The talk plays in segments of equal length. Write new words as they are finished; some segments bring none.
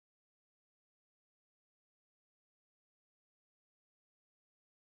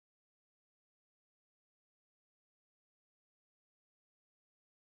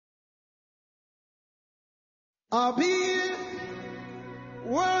I'll be here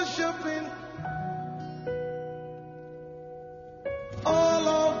worshiping all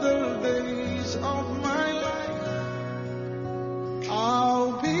of the days of my life.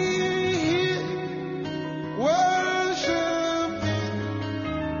 I'll be here worshiping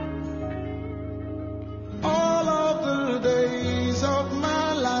all of the days of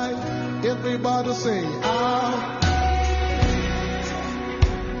my life. Everybody say, I'll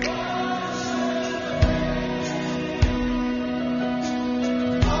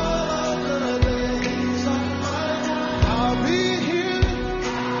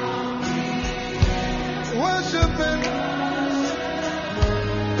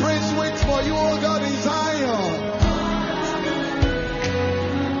for you, oh God, in Zion.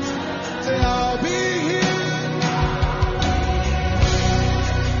 Say, I'll be here.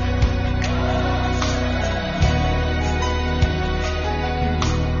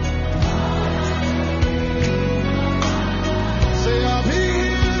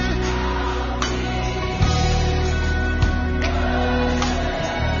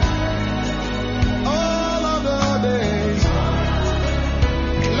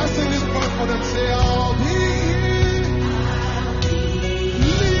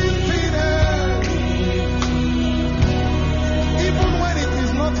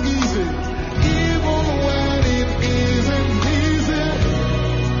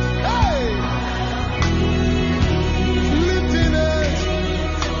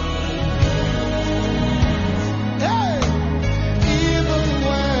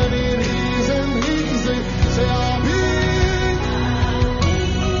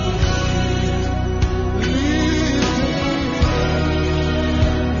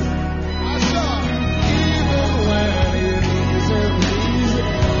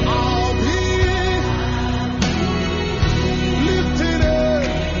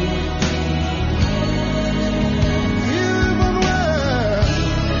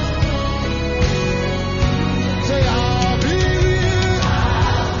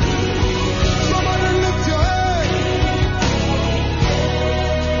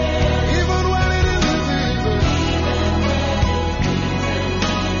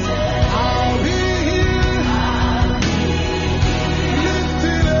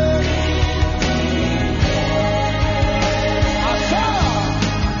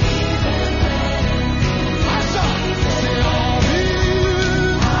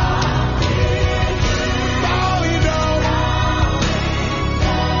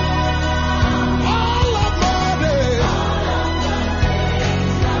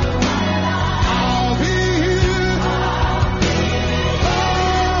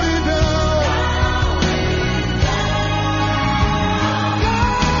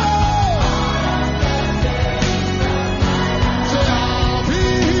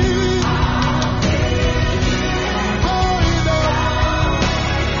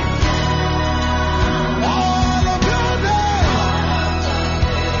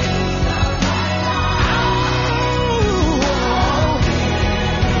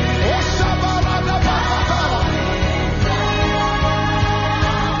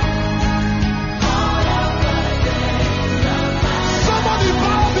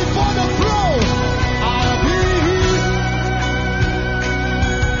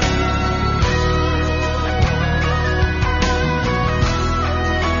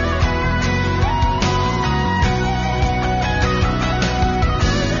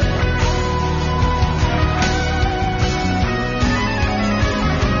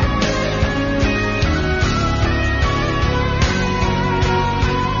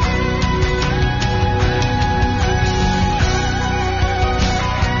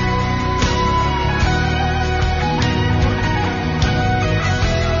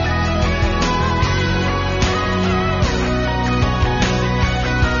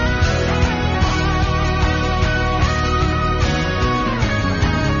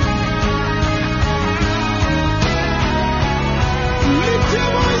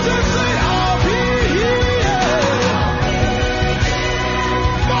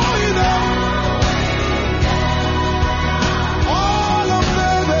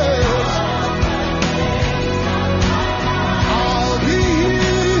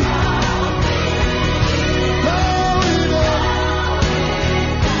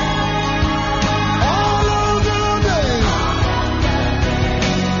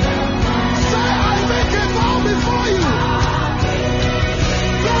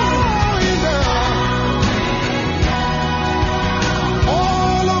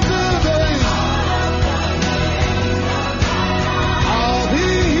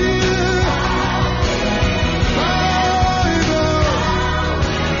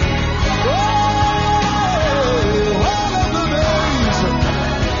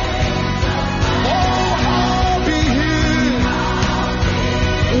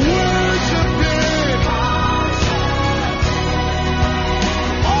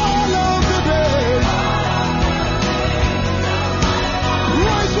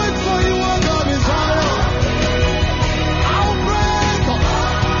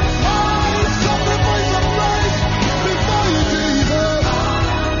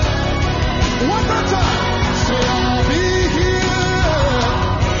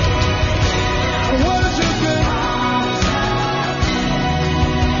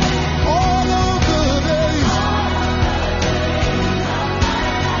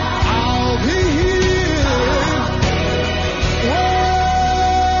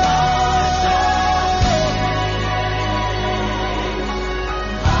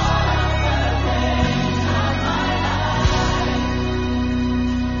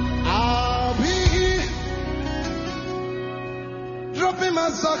 offering my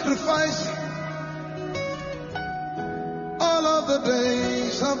sacrifice all of the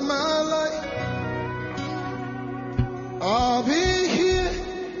days of my life. I'll be here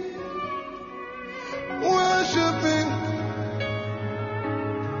worshiping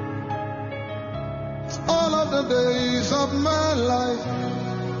all of the days of my life.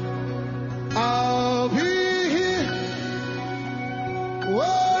 I'll be here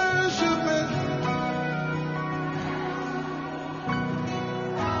worshiping.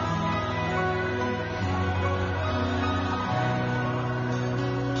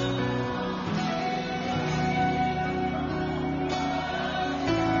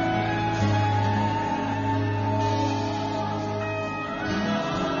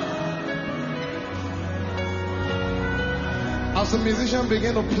 As the musician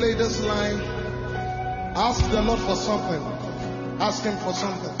began to play this line, ask the Lord for something. Ask Him for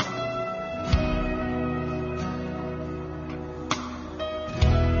something.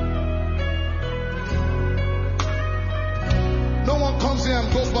 No one comes here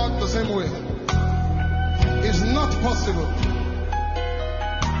and goes back the same way. It's not possible.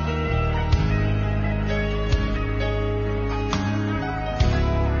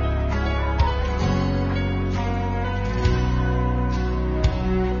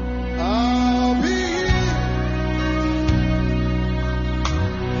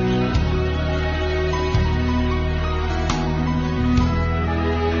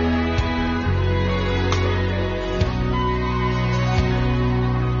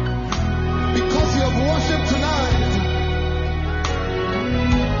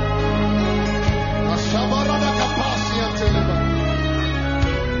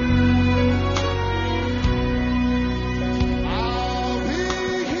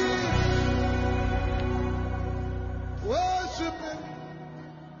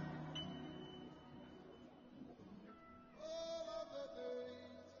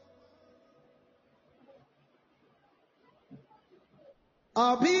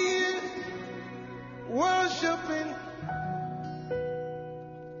 I'll be here worshiping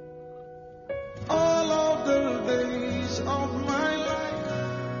all of the days of my life.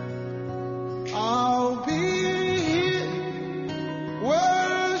 I'll be here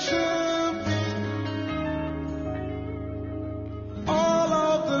worshiping all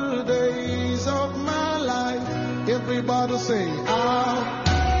of the days of my life. Everybody say, I'll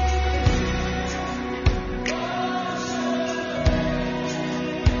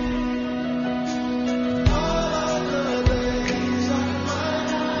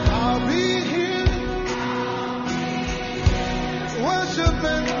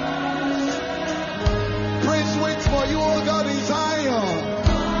for you, oh God, in Zion.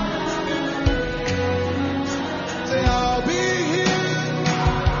 Say, I'll be here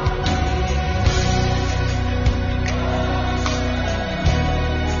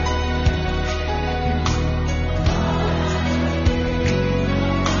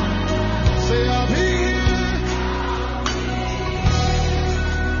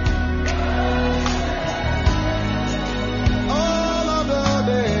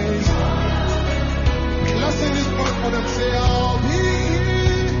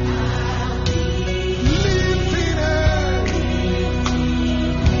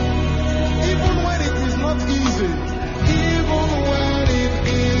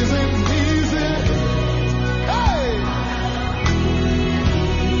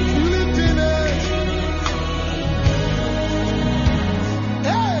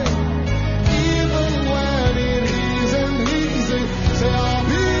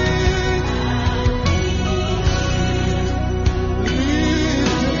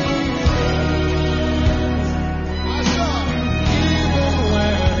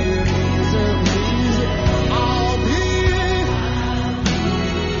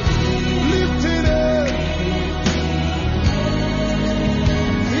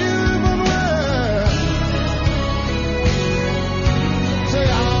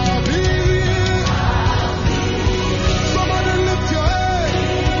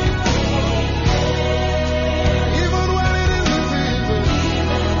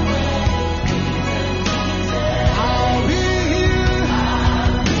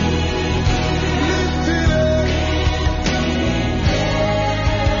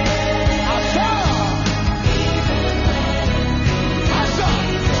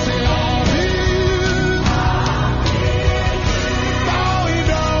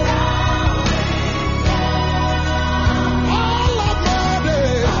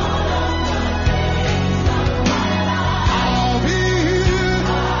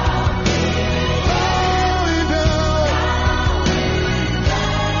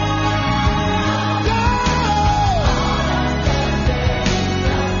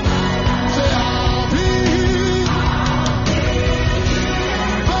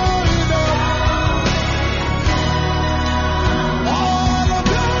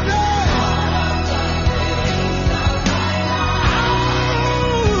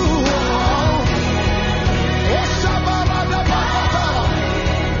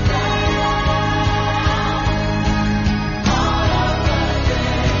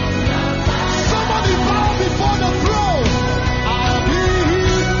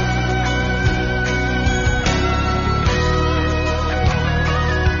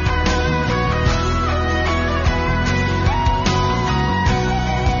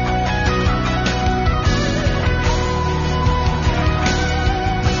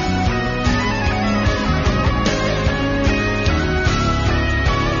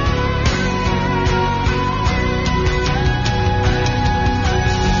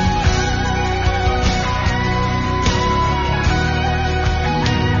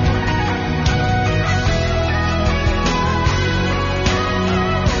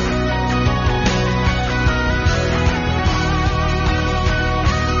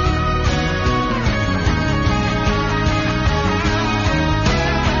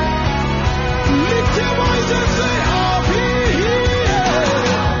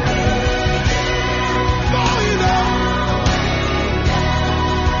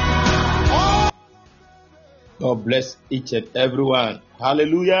God bless each and everyone.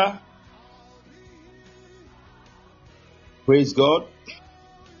 Hallelujah. Praise God.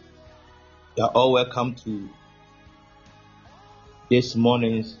 You are all welcome to this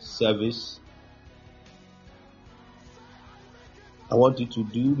morning's service. I want you to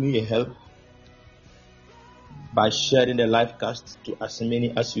do me a help by sharing the live cast to as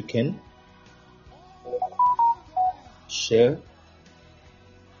many as you can. Share.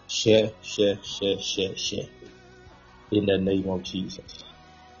 In the name of Jesus.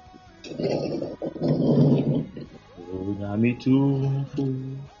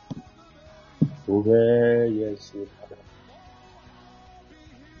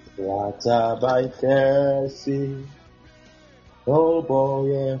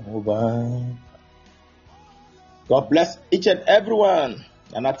 God bless each and everyone.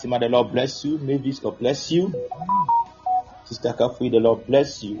 Anatima, the Lord bless you. Mavis, God bless you. Sister Kafui, the Lord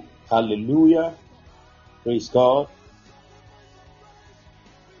bless you. Hallelujah. Praise God.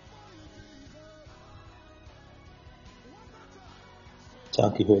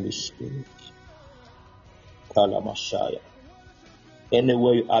 Thank you, Holy Spirit. Kalamashaya.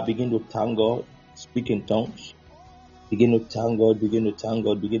 Anywhere you are, begin to thank God. Speak in tongues. Begin to thank God. Begin to thank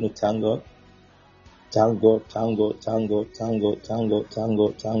God. Begin to thank God. Thank God. Thank God. Thank God. Thank God. Thank God. Thank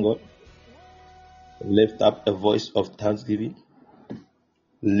God. Thank God. Lift up a voice of thanksgiving.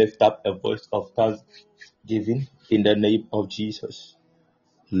 Lift up a voice of thanksgiving in the name of Jesus.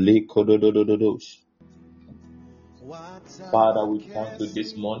 Father, we thank you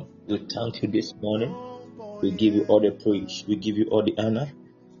this morning. We thank you this morning. We give you all the praise. We give you all the honor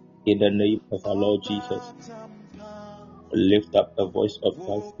in the name of our Lord Jesus. Lift up a voice of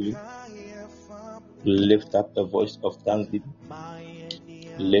thanksgiving. Lift up a voice of thanksgiving.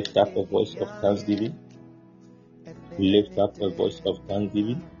 Lift up a voice of thanksgiving. Lift up a voice of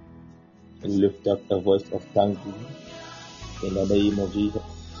thanksgiving. Lift up a voice of thanksgiving in the name of Jesus.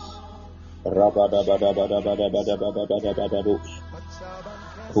 Libra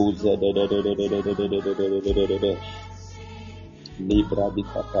di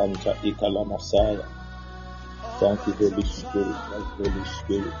Capanta Ikala Masaya. Thank you, Holy Spirit. Thank you, Holy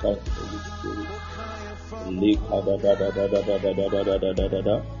Spirit. Thank you, Holy Spirit. Lika da da da da da da da da da da da da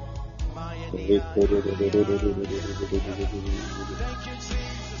da.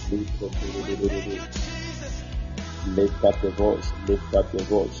 Lift up your voice. Lift up your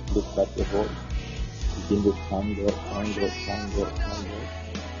voice. Lift up your voice. Begin to thank God. Thank God. Thank God. Thank God.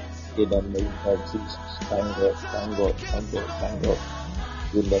 In the name of Jesus. Thank God. Thank God. Thank God. Thank God.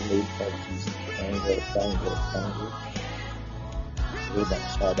 In the name of Jesus. Thank God. Thank God. Thank God.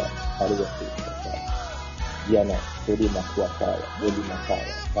 Shada, Hallelujah. Diana, Holy Makuataya, Holy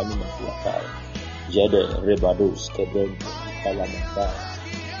Makaya, Kami Makuataya, Jede, Rebados, Keben, Kalamataya.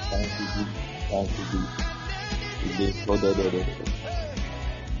 Thank you, Jesus. Thank you, Jesus.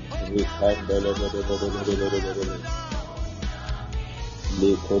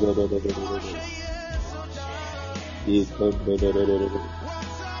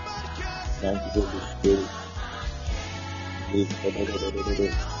 Thank you, Holy Spirit.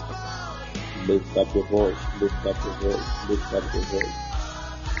 Lift up your voice, lift up your voice, lift up your voice,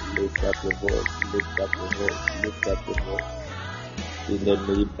 lift up your voice, lift up your voice, lift up your voice. In the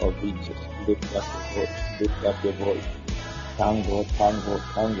name of Jesus, lift up your voice, lift up your voice. Thank God, thank God,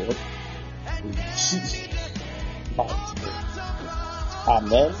 thank God. In Jesus' mighty name.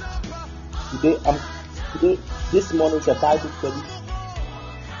 Amen. Today, this morning is a Bible study.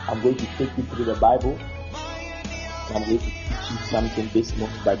 I'm going to take you through the Bible. I'm going to teach you something this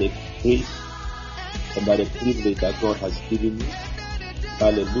morning by the grace and by the privilege that God has given me.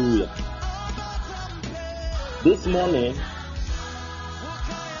 Hallelujah. This morning,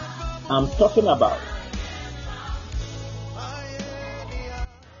 I'm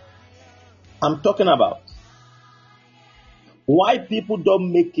talking about why people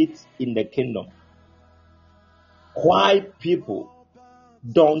don't make it in the kingdom. Why people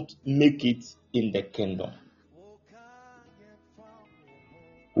don't make it in the kingdom.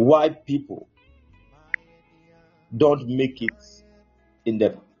 Why people don't make it in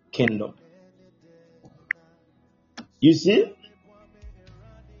the kingdom. You see,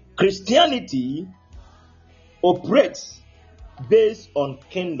 Christianity operates based on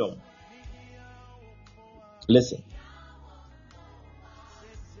kingdom. Listen.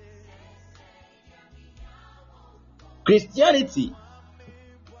 Christianity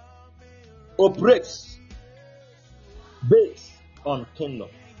operates based on kingdom.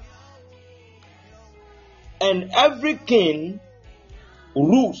 And every king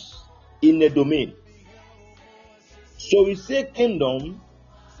rules in a domain. So we say kingdom.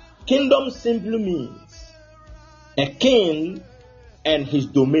 Kingdom simply means a king and his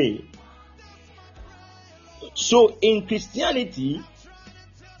domain. So in Christianity,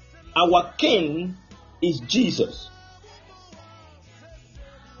 our king is Jesus.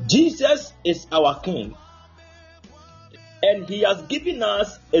 Jesus is our king, and he has given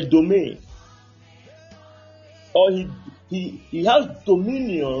us a domain, or he has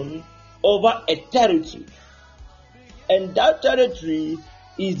dominion over a territory, and that territory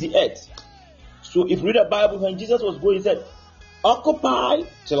is the earth. So if you read the Bible, when Jesus was going, he said, "Occupy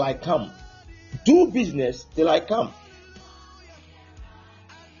till I come, do business till I come."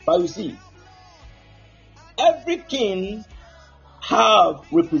 But you see, every king have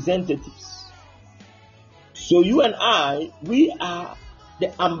representatives. So you and I, we are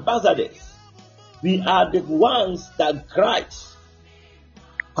the ambassadors. We are the ones that Christ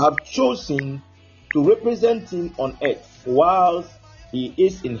have chosen to represent him on earth whilst he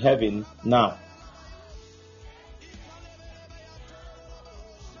is in heaven now.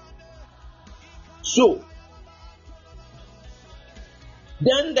 So,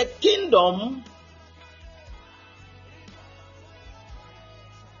 then the kingdom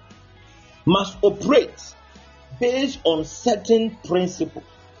must operate based on certain principles.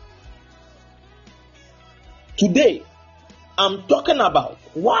 Today, I'm talking about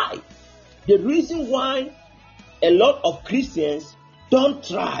the reason why a lot of Christians don't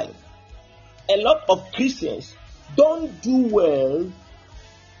thrive, a lot of Christians don't do well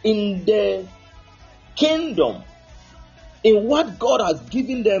in the kingdom, in what God has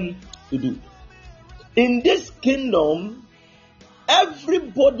given them to do. In this kingdom,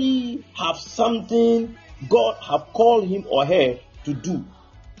 everybody have something God have called him or her to do.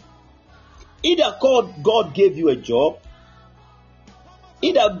 Either God gave you a job,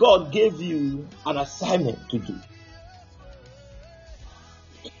 either God gave you an assignment to do.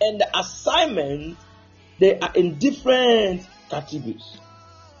 And the assignment, they are in different categories.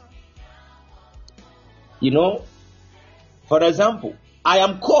 You know, for example, I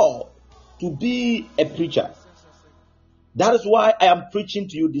am called to be a preacher. That is why I am preaching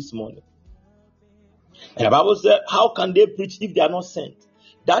to you this morning. And the Bible said, how can they preach if they are not sent?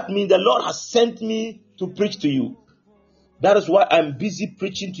 That means the Lord has sent me to preach to you. That is why I'm busy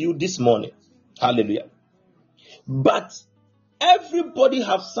preaching to you this morning. Hallelujah. But everybody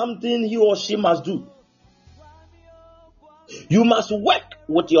has something he or she must do. You must work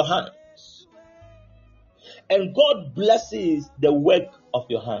with your hands. And God blesses the work of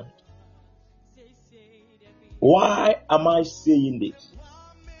your hand. Why am I saying this?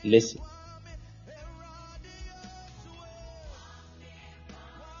 Listen.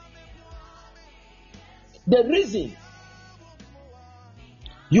 The reason,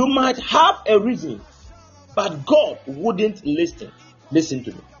 you might have a reason, but God wouldn't listen. Listen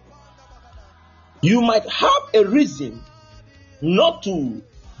to me. You might have a reason not to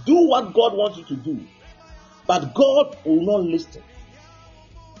do what God wants you to do, but God will not listen.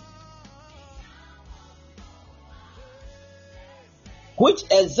 Which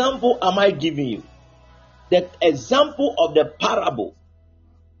example am I giving you? The example of the parable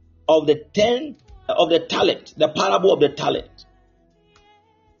of the talent, the parable of the talent.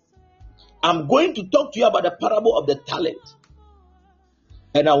 I'm going to talk to you about the parable of the talent,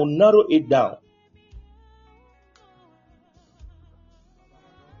 and I will narrow it down.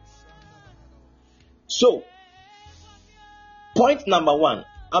 So, point number 1,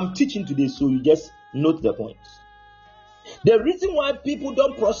 I'm teaching today, so you just note the points. The reason why people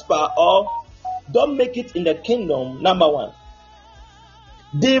don't prosper or don't make it in the kingdom, number 1,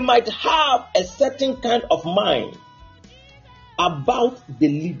 they might have a certain kind of mind about the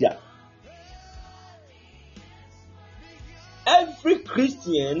leader. Every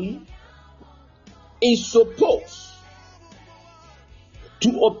Christian is supposed to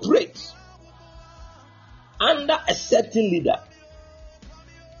operate under a certain leader.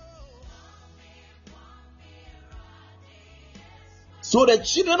 So the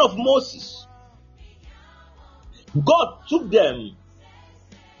children of Moses, God took them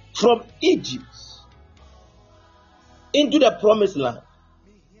from Egypt into the promised land.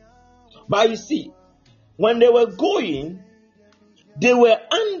 But you see, when they were going, they were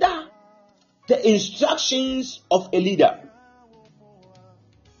under the instructions of a leader.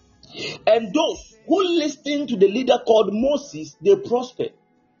 And those who listened to the leader called Moses, they prospered.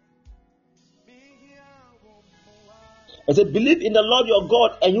 I said, believe in the Lord your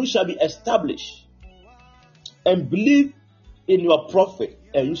God and you shall be established. And believe in your prophet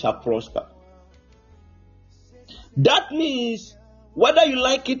and you shall prosper. That means whether you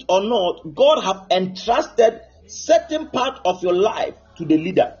like it or not, God have entrusted certain part of your life to the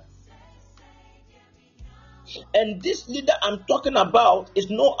leader. And this leader I'm talking about is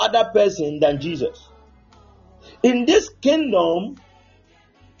no other person than Jesus. In this kingdom,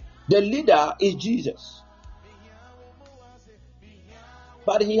 the leader is Jesus.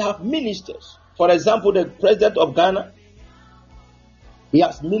 But he has ministers. For example, the president of Ghana, he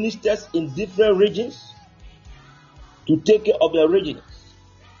has ministers in different regions to take care of the regions.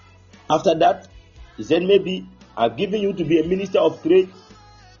 After that, he said, maybe I've given you to be a minister of trade,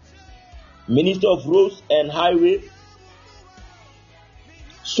 minister of roads and highway.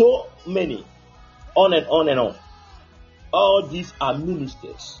 So many, on and on and on. All these are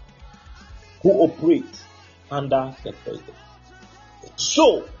ministers who operate under the president.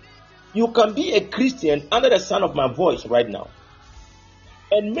 So, you can be a Christian under the sound of my voice right now.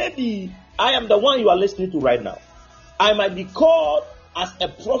 And maybe I am the one you are listening to right now. I might be called as a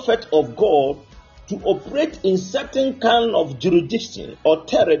prophet of God to operate in certain kind of jurisdiction or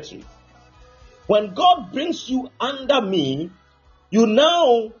territory. When God brings you under me, you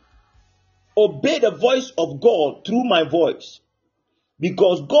now obey the voice of God through my voice.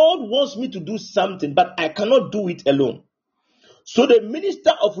 Because God wants me to do something, but I cannot do it alone. So the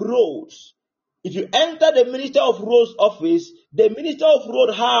minister of roads, if you enter the minister of roads office, the minister of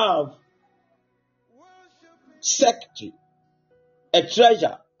road have secretary, a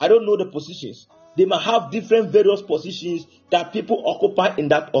treasurer. I don't know the positions. They might have different various positions that people occupy in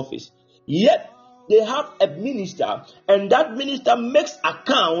that office. Yet they have a minister, and that minister makes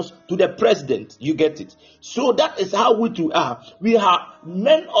accounts to the president. You get it? So that is how we too are. We are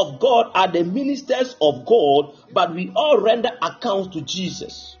men of God, are the ministers of God, but we all render accounts to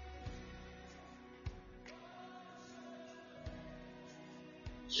Jesus.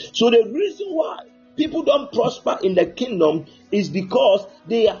 So the reason why people don't prosper in the kingdom is because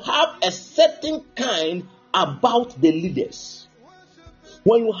they have a certain kind about the leaders.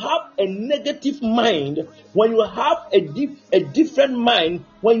 When you have a negative mind, when you have a different mind,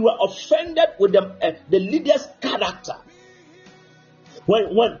 when you are offended with the leader's character, when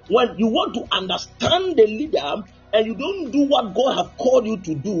you want to understand the leader and you don't do what God has called you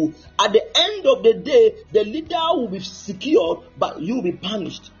to do, at the end of the day, the leader will be secured, but you will be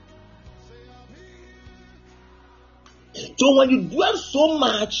punished. So when you dwell so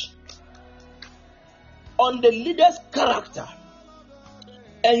much on the leader's character,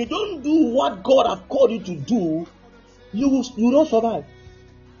 and you don't do what God has called you to do, you don't survive.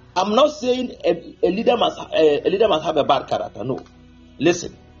 I'm not saying a leader must have a bad character. No.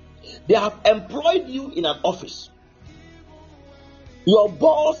 Listen, they have employed you in an office. Your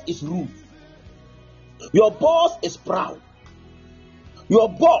boss is rude. Your boss is proud. Your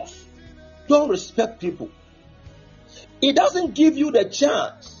boss don't respect people. It doesn't give you the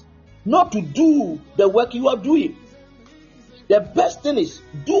chance not to do the work you are doing. The best thing is,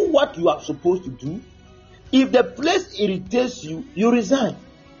 do what you are supposed to do. If the place irritates you, you resign.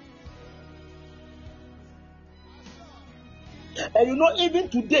 And you know, even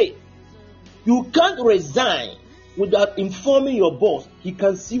today, you can't resign without informing your boss. He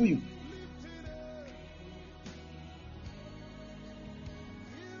can sue you.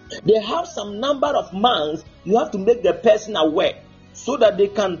 They have some number of months you have to make the person aware so that they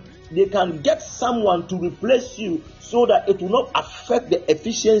can get someone to replace you, so that it will not affect the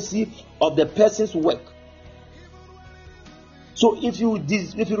efficiency of the person's work. So if you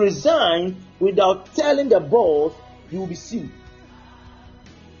resign without telling the boss, you will be sued.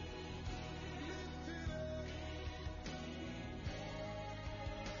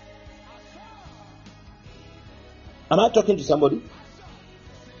 Am I talking to somebody?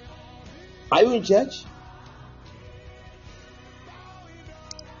 Are you in church?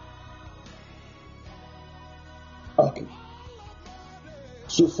 Okay.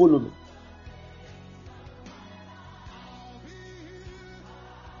 So follow me.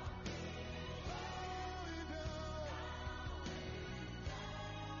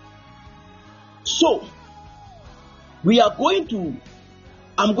 So, I'm going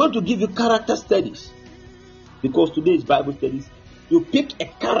to give you character studies, because today is Bible studies. You pick a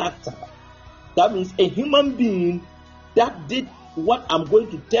character. That means a human being that did what I'm going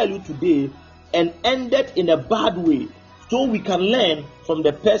to tell you today and ended in a bad way, so we can learn from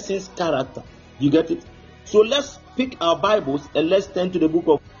the person's character. You get it? So let's pick our Bibles and let's turn to the book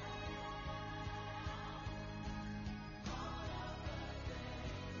of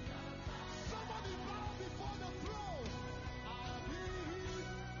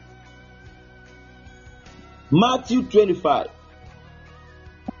Matthew 25.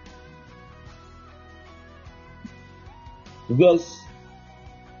 Verse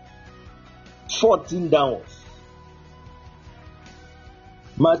 14 downwards.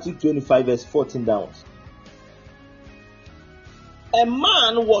 Matthew 25 verse 14 downwards. A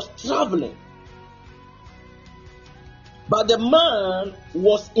man was traveling, but the man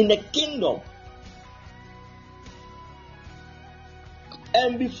was in a kingdom.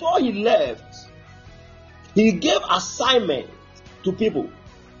 And before he left, he gave assignment to people.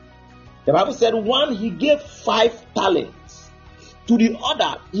 The Bible said one, he gave 5 talents. To the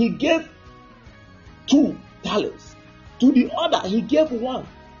other, he gave 2 talents. To the other, he gave 1.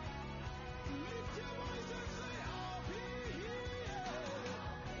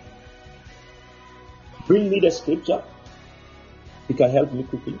 Bring me the scripture. You can help me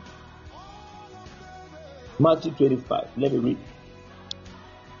quickly. Matthew 25. Let me read.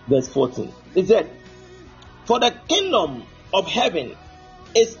 Verse 14. It said, "For the kingdom of heaven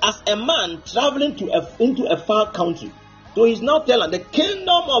is as a man traveling into a far country." So he's now telling the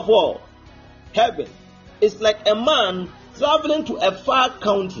kingdom of heaven is like a man traveling to a far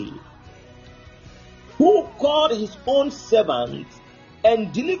country, who called his own servants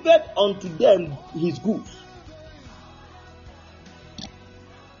and delivered unto them his goods.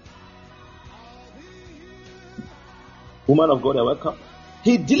 Woman of God, you're welcome.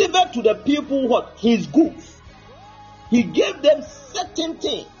 He delivered to the people what? His goods. He gave them certain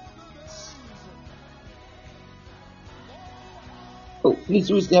things. Oh, please,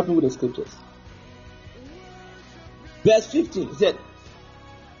 who is helping with the scriptures? Verse 15, he said,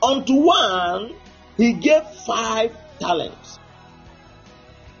 "Unto one he gave 5 talents,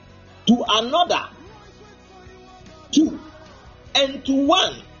 to another 2, and to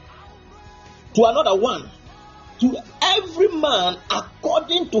another 1, to every man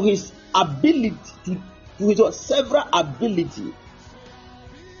according to his ability, to his several ability."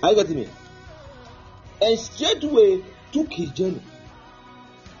 Are you getting me? And straightway took his journey.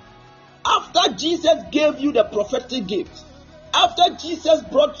 After Jesus gave you the prophetic gift, after Jesus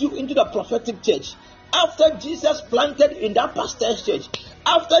brought you into the prophetic church, after Jesus planted in that pastor's church,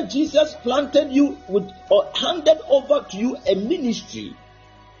 after Jesus planted you with or handed over to you a ministry,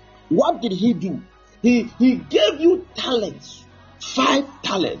 what did he do? He gave you talents, 5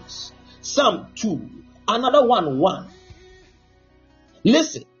 talents, some 2, another 1.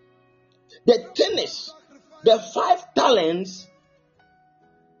 Listen, the thing is, the 5 talents,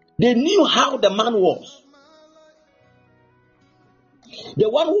 they knew how the man was. The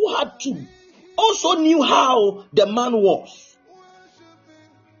one who had 2 also knew how the man was.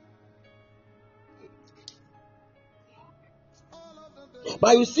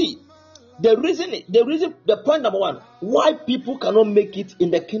 But you see, the point number 1, why people cannot make it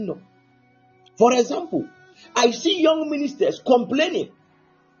in the kingdom. For example, I see young ministers complaining.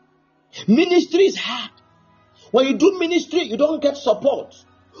 Ministry is hard. When you do ministry, you don't get support.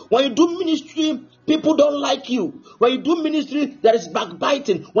 When you do ministry, people don't like you. When you do ministry, there is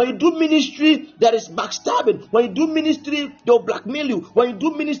backbiting. When you do ministry, there is backstabbing. When you do ministry, they'll blackmail you. When you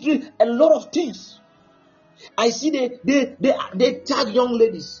do ministry, a lot of things. I see they tag young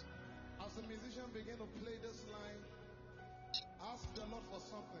ladies. As the musician begin to play this line, ask the Lord for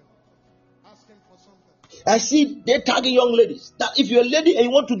something. Ask him for something. I see they tagging young ladies. That if you're a lady and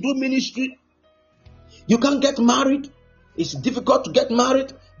you want to do ministry, you can't get married. It's difficult to get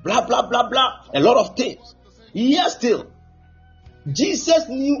married. Blah, blah, blah, blah. A lot of things. Yes, still. Jesus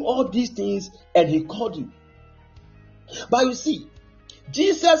knew all these things and he called you. But you see,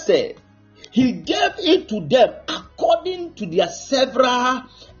 Jesus said he gave it to them according to their several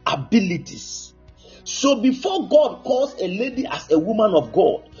abilities. So before God calls a lady as a woman of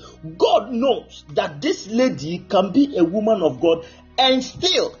God, God knows that this lady can be a woman of God and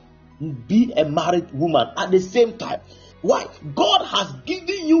still be a married woman at the same time. Why? God has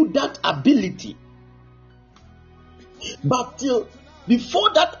given you that ability. But till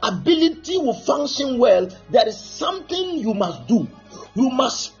before that ability will function well, there is something you must do. You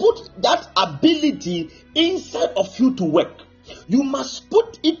must put that ability inside of you to work. You must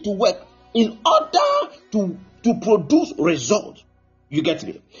put it to work in order to produce results. You get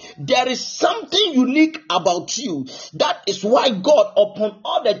me? There is something unique about you. That is why God, upon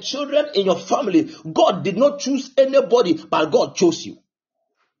all the children in your family, God did not choose anybody, but God chose you.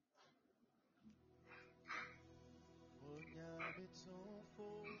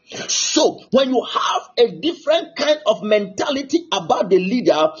 So, when you have a different kind of mentality about the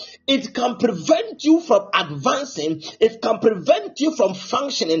leader, it can prevent you from advancing, it can prevent you from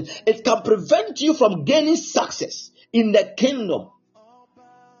functioning, it can prevent you from gaining success in the kingdom.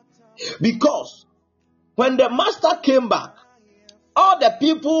 Because when the master came back, all the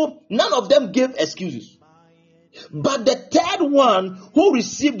people, none of them gave excuses. But the third one who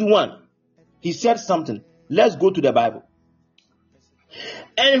received one, he said something. Let's go to the Bible.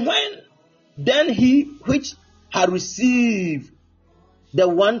 And when then he which had received the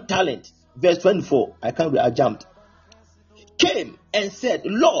 1 talent, verse 24, I jumped, came and said,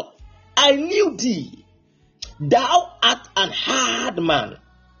 Lord, I knew thee, thou art an hard man,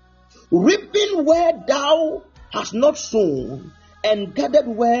 reaping where thou hast not sown, and gathered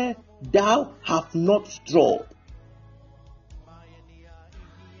where thou hast not strawed.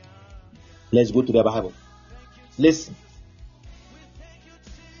 Let's go to the Bible. Listen.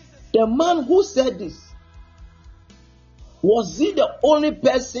 The man who said this, was he the only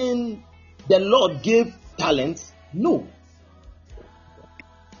person the Lord gave talents? No.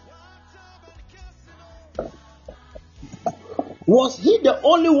 Was he the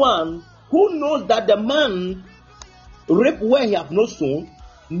only one who knows that the man reap where he have not sown?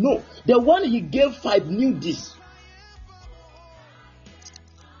 No. The one he gave 5 knew this.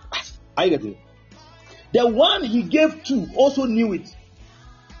 Are you getting it? The one he gave 2 also knew it.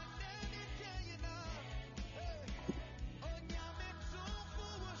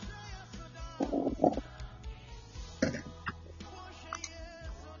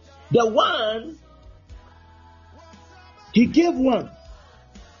 The one he gave 1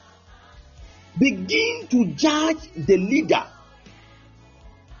 begin to judge the leader,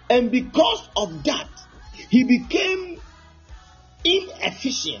 and because of that he became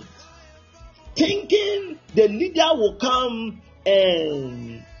inefficient, thinking the leader will come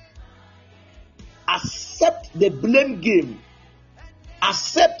and accept the blame game,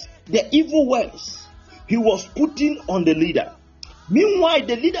 accept the evil words he was putting on the leader. Meanwhile,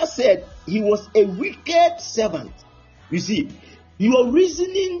 the leader said he was a wicked servant. You see, you are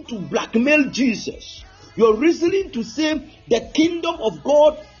reasoning to blackmail Jesus. You are reasoning to say the kingdom of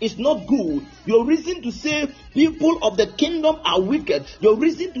God is not good. You are reasoning to say people of the kingdom are wicked. You are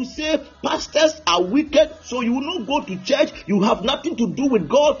reasoning to say pastors are wicked, so you will not go to church. You have nothing to do with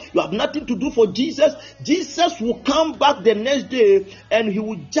God. You have nothing to do for Jesus. Jesus will come back the next day and he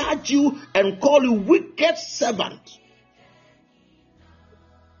will judge you and call you wicked servant.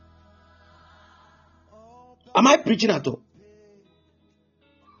 Am I preaching at all?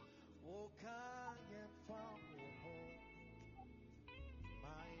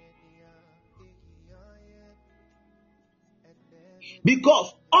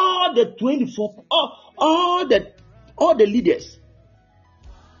 Because all the 24, all the leaders,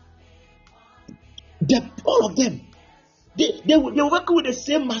 all of them, they were working with the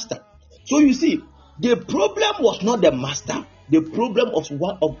same master. So you see, the problem was not the master. The problem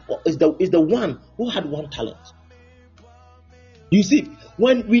is the one who had 1 talent. You see,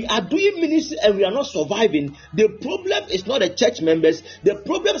 when we are doing ministry and we are not surviving, the problem is not the church members. The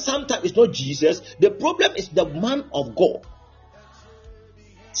problem sometimes is not Jesus. The problem is the man of God.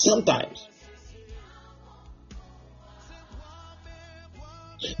 Sometimes.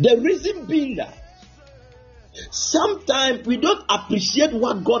 The reason being that sometimes we don't appreciate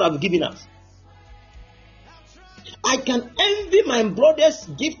what God has given us. I can envy my brother's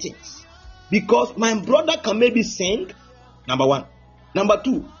giftings because my brother can maybe sing, number 1. Number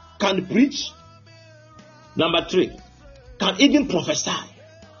 2, can preach. Number 3, can even prophesy,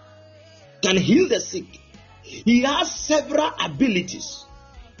 can heal the sick. He has several abilities.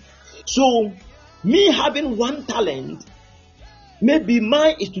 So, me having 1 talent, maybe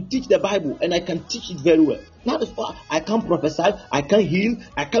mine is to teach the Bible, and I can teach it very well. That is why I can't prophesy, I can't heal,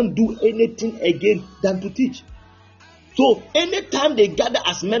 I can't do anything again than to teach. So anytime they gather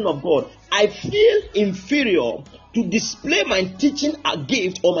as men of God, I feel inferior to display my teaching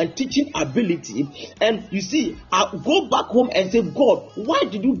gift or my teaching ability. And you see, I go back home and say, God, why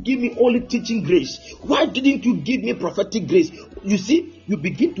did you give me only teaching grace? Why didn't you give me prophetic grace? You see, you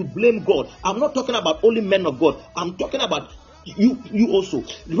begin to blame God. I'm not talking about only men of God. I'm talking about you also.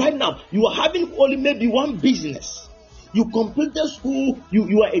 Right now, you are having only maybe 1 business. You completed school,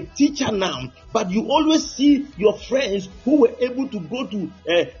 you are a teacher now, but you always see your friends who were able to go to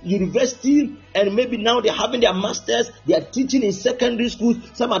university, and maybe now they're having their masters, they are teaching in secondary schools,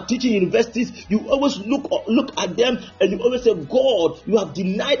 some are teaching in universities. You always look at them and you always say, God, you have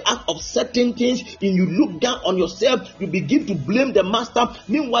denied us of certain things, and you look down on yourself, you begin to blame the master.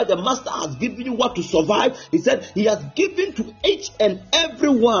 Meanwhile, the master has given you what to survive. He said he has given to each and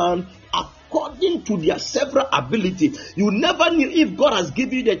every one according to their several ability. You never knew if God has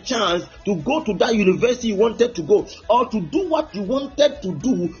given you the chance to go to that university you wanted to go, or to do what you wanted to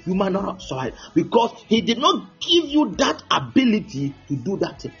do. You might not survive because he did not give you that ability to do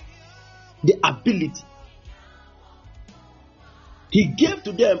that thing. The ability he gave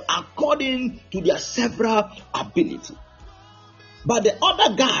to them according to their several ability. But the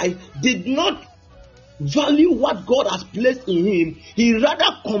other guy did not value what God has placed in him. He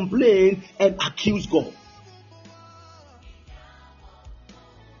rather complained and accused God.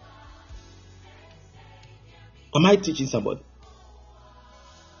 Am I teaching somebody?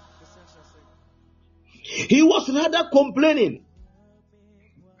 He was rather complaining.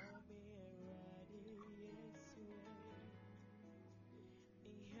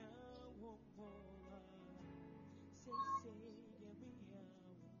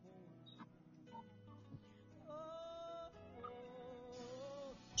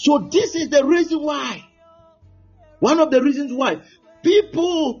 So this is the reason why. One of the reasons why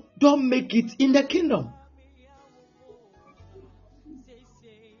people don't make it in the kingdom.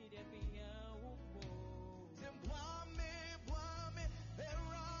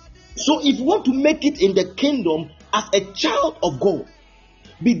 So if you want to make it in the kingdom as a child of God,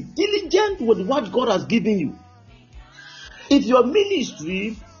 be diligent with what God has given you. If your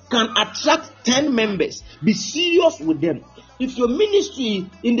ministry can attract 10 members, be serious with them. If your ministry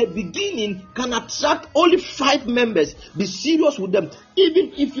in the beginning can attract only 5 members, be serious with them.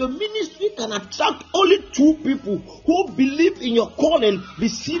 Even if your ministry can attract only 2 people who believe in your calling, be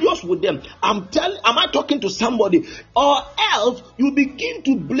serious with them. Am I talking to somebody? Or else you begin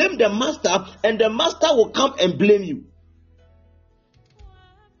to blame the master, and the master will come and blame you.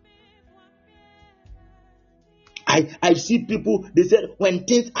 I see people, they said, when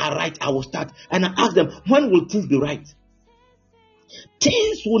things are right, I will start. And I ask them, when will things be right?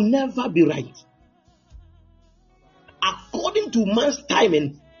 Things will never be right. According to man's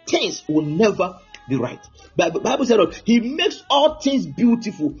timing, things will never be right. But the Bible said, he makes all things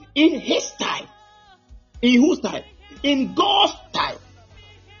beautiful in his time. In whose time? In God's time.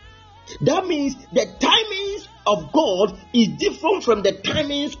 That means the timings of God is different from the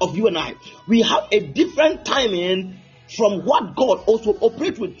timings of you and I. We have a different timing from what God also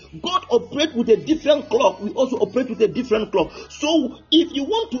operates with. God operates with a different clock. We also operate with a different clock. So if you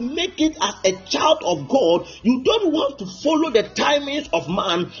want to make it as a child of God, you don't want to follow the timings of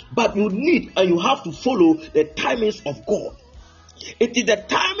man, but you need and you have to follow the timings of God. It is the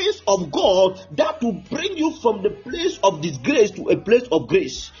timings of God that will bring you from the place of disgrace to a place of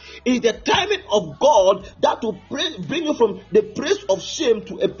grace. It is the timing of God that will bring you from the place of shame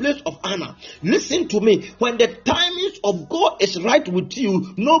to a place of honor. Listen to me. When the timings of God is right with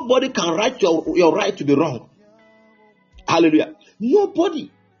you, nobody can write your right to be wrong. Hallelujah.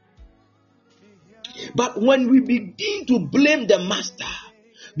 Nobody. But when we begin to blame the master,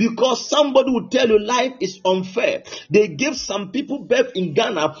 because somebody will tell you life is unfair. They give some people birth in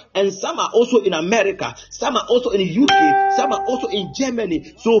Ghana, and some are also in America, some are also in the UK, some are also in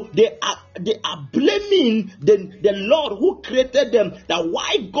Germany. So they are blaming the Lord who created them, that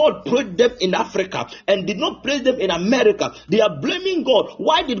why God put them in Africa and did not place them in America. They are blaming God.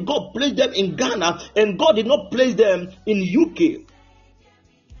 Why did God place them in Ghana and God did not place them in UK?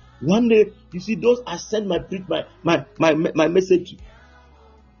 One day, you see, those I sent my message to,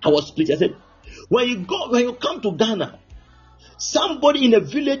 I was preaching. I said, when you come to Ghana, somebody in a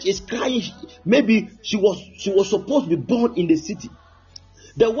village is crying. Maybe she was supposed to be born in the city.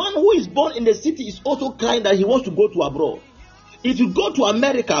 The one who is born in the city is also crying that he wants to go to abroad. If you go to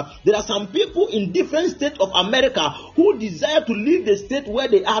America, there are some people in different states of America who desire to leave the state where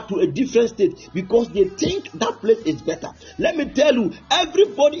they are to a different state because they think that place is better. Let me tell you,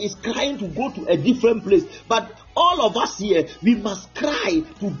 everybody is crying to go to a different place, but all of us here, we must cry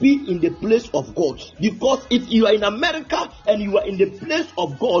to be in the place of God. Because if you are in America and you are in the place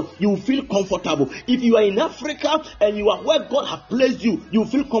of God, you will feel comfortable. If you are in Africa and you are where God has placed you, you will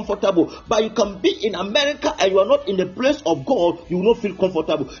feel comfortable. But you can be in America and you are not in the place of God, you will not feel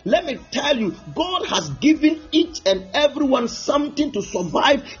comfortable. Let me tell you, God has given each and everyone something to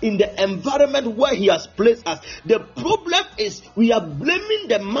survive in the environment where He has placed us. The problem is we are blaming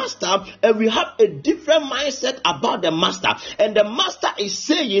the master and we have a different mindset about the master, and the master is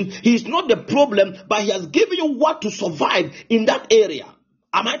saying he is not the problem, but he has given you what to survive in that area.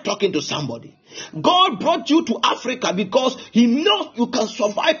 Am I talking to somebody? God brought you to Africa because He knows you can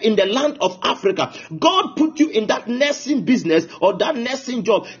survive in the land of Africa. God put you in that nursing business or that nursing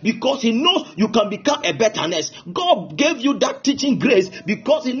job because He knows you can become a better nurse. God gave you that teaching grace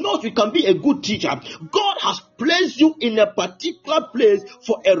because He knows you can be a good teacher. God has placed you in a particular place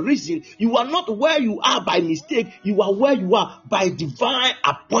for a reason. You are not where you are by mistake. You are where you are by divine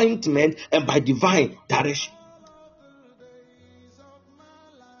appointment and by divine direction.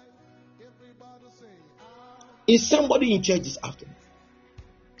 Is somebody in church this afternoon?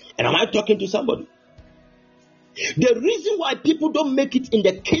 And am I talking to somebody? The reason why people don't make it in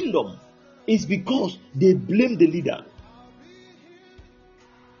the kingdom is because they blame the leader.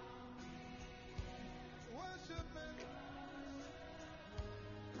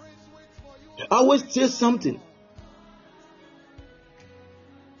 I always say something.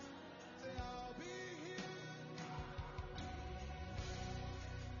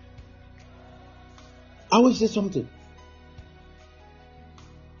 always say something.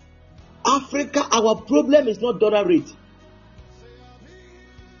 Africa, our problem is not dollar rate.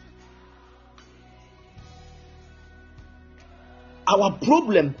 Our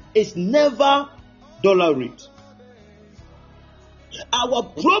problem is never dollar rate. Our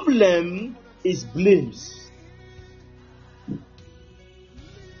problem is blames.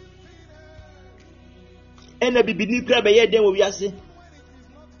 And a baby crab a year then we are saying.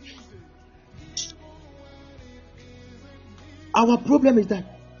 Our problem is that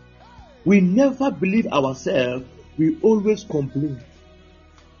we never believe ourselves, we always complain.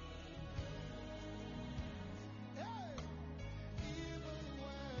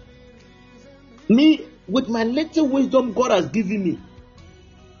 Me, with my little wisdom God has given me,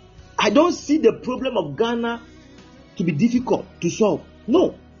 I don't see the problem of Ghana to be difficult to solve.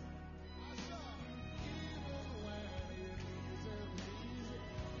 No.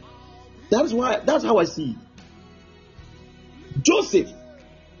 That's how I see it. Joseph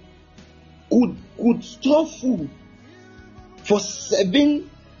could store food for 7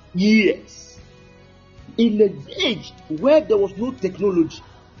 years in an age where there was no technology.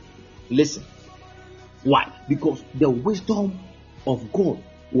 Listen. Why? Because the wisdom of God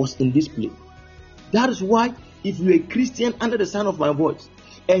was in this place. That is why if you're a Christian under the sound of my voice,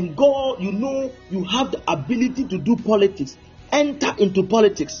 and God, you have the ability to do politics, enter into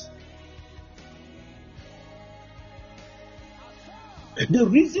politics. The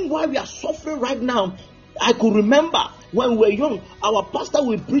reason why we are suffering right now, I could remember when we were young, our pastor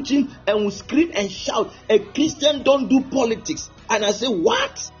was preaching and we scream and shout, a Christian don't do politics. And I say,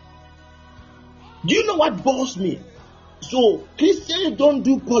 what? Do you know what bothers me? So, Christians don't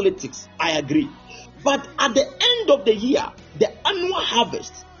do politics. I agree. But at the end of the year, the annual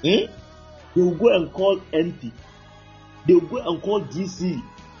harvest, they will go and call MP. They will go and call DC.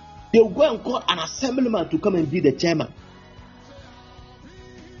 They will go and call an assemblyman to come and be the chairman.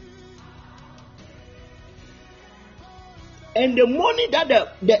 And the money that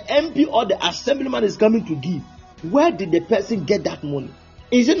the MP or the assemblyman is coming to give, where did the person get that money?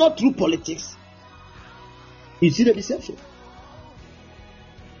 Is it not through politics? You see the deception?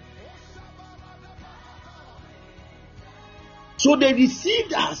 So they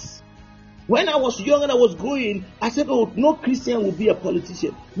deceived us. When I was young and I was growing, I said, oh, no Christian will be a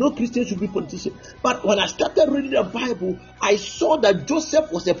politician. No Christian should be a politician. But when I started reading the Bible, I saw that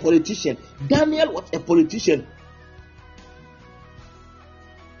Joseph was a politician. Daniel was a politician.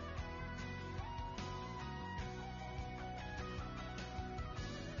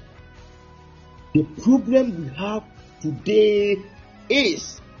 The problem we have today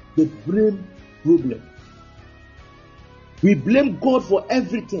is the blame problem. We blame God for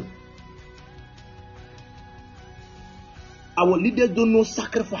everything. Our leaders don't know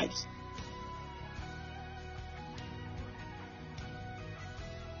sacrifice.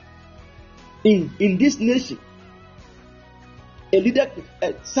 In this nation, a leader,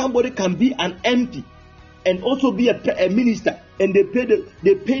 somebody can be an MP and also be a minister, and they pay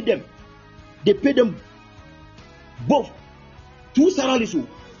them. They pay them both 2 salaries.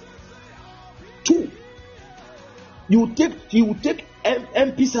 2. He will take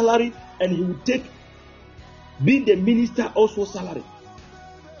MP salary, and he will take being the minister also salary.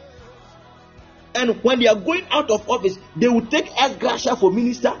 And when they are going out of office, they will take ex gratia for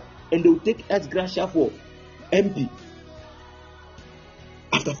minister, and they will take ex gratia for MP.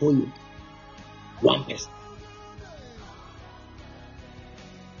 After 4 years, 1 person.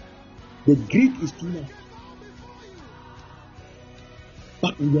 The greed is too much.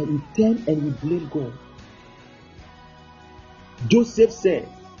 But we are returned and we blame God. Joseph said,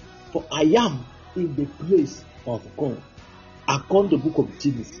 for I am in the place of God. According to the book of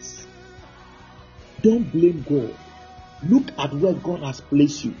Genesis. Don't blame God. Look at where God has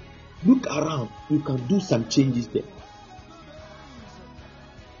placed you. Look around. You can do some changes there.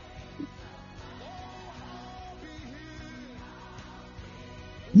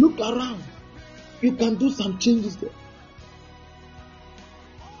 Look around. You can do some changes there.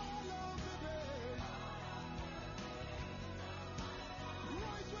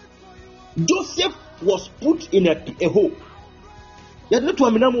 Joseph was put in a hole.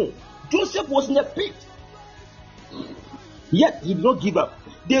 Joseph was in a pit. Yet he did not give up.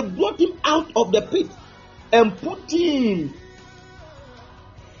 They brought him out of the pit and put him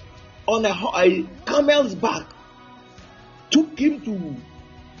on a camel's back. Took him to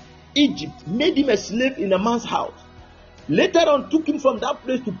Egypt, made him a slave in a man's house. Later on, took him from that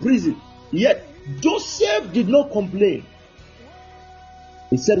place to prison. Yet Joseph did not complain.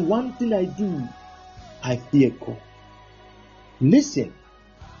 He said, one thing I do, I fear God. Listen,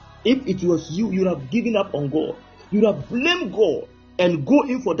 If it was you, you would have given up on God. You would have blamed God and go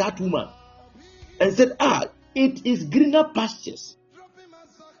in for that woman and said, it is greener pastures.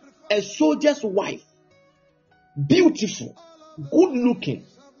 A soldier's wife, beautiful, good looking.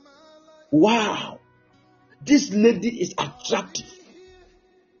 Wow, this lady is attractive.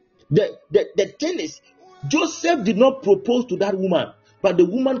 The thing is, Joseph did not propose to that woman, but the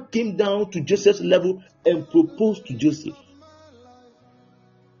woman came down to Joseph's level and proposed to Joseph.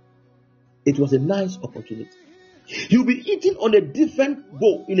 It was a nice opportunity. He'll be eating on a different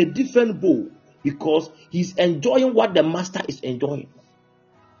bowl, in a different bowl, because he's enjoying what the master is enjoying.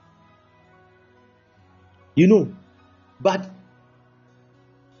 You know, but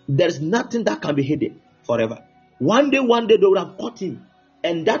there's nothing that can be hidden forever. One day they would have caught him,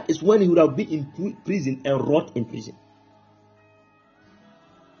 and that is when he would have been in prison and rot in prison.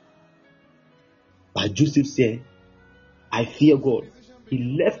 But Joseph said, I fear God.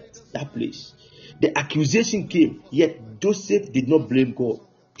 He left that place. The accusation came, yet Joseph did not blame God.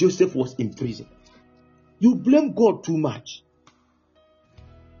 Joseph was in prison. You blame God too much.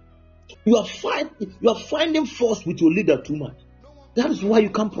 You are finding fault with your leader too much. That is why you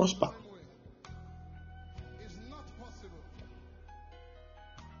can't prosper.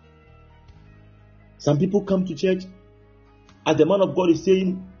 Some people come to church, as the man of God is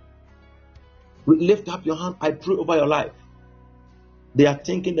saying, lift up your hand, I pray over your life. They are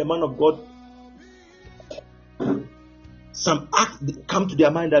thinking the man of God, some acts come to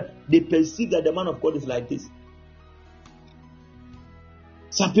their mind that they perceive that the man of God is like this.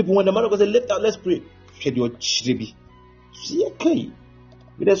 Some people, when the man of God says, lift up, let's pray. See, okay.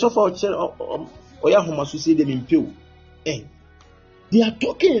 They are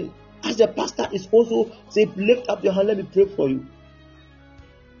talking as the pastor is also saying, lift up your hand, let me pray for you.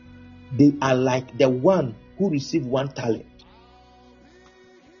 They are like the one who received 1 talent.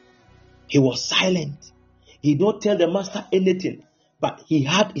 He was silent. He did not tell the master anything, but he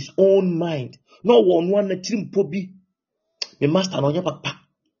had his own mind. No one pobi. The master no nya papa.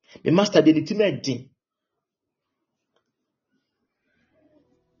 The master did it me.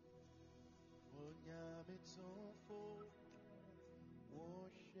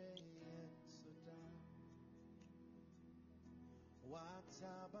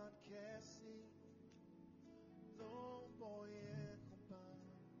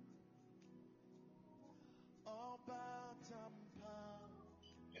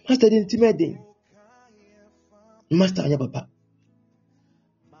 Master didn't timid. Master nya papa.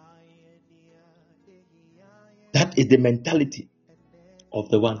 That is the mentality of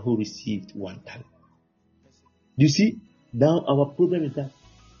the one who received 1 talent. You see, now our problem is that,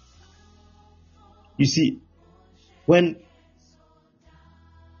 you see, when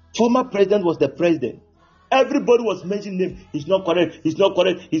former president was the president, everybody was mentioning him. He's not correct. He's not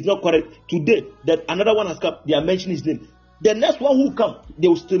correct. He's not correct. Today, that another one has come. They are mentioning his name. The next one who come, they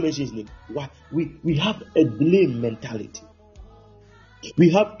will still mention his name. Why? We have a blame mentality.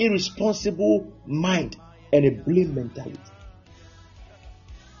 We have irresponsible mind and a blame mentality.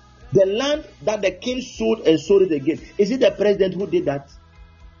 The land that the king sold and sold it again. Is it the president who did that?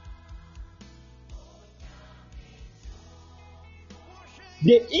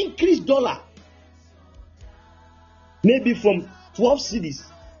 They increased dollar. Maybe from 12 cedis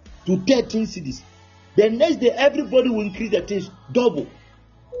to 13 cedis. The next day, everybody will increase their things double.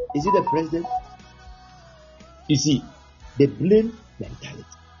 Is it the president? You see, the blame mentality.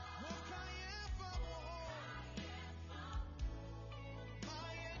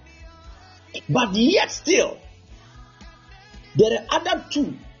 But yet still, there are other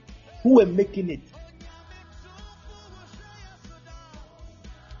 2 who were making it.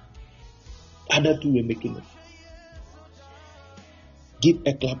 Other 2 were making it. Give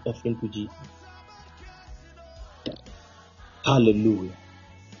a clap offering to Jesus. Hallelujah.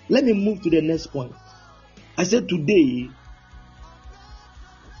 Let me move to the next point. I said today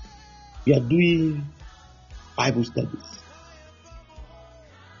we are doing Bible studies.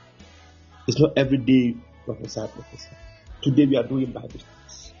 It's not every day prophesy. Today we are doing Bible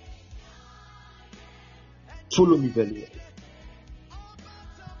studies. Follow me very well.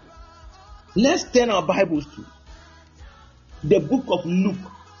 Let's turn our Bibles to the book of Luke,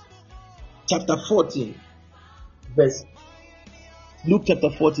 chapter 14, verse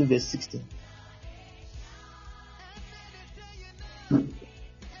 16.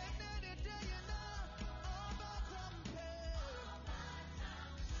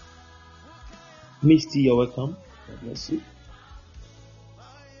 Misty, you're welcome. God bless you.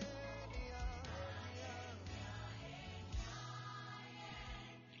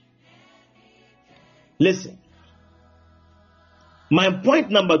 Listen. My point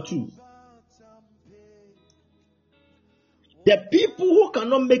number 2. The people who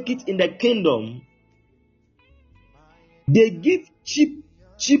cannot make it in the kingdom, they give cheap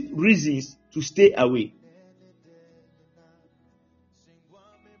reasons to stay away.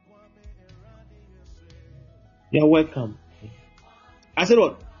 You're welcome. I said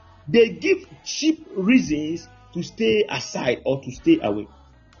what? They give cheap reasons to stay aside or to stay away.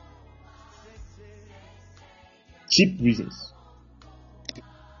 Cheap reasons.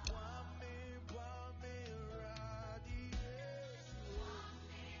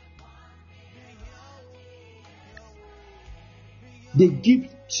 They give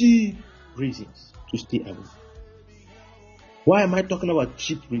cheap reasons to stay away. Why am I talking about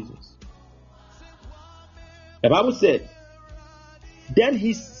cheap reasons? The Bible said, then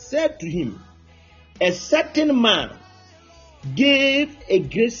he said to him, a certain man gave a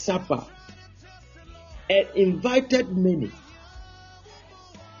great supper and invited many.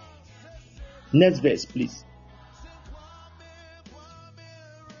 Next verse, please.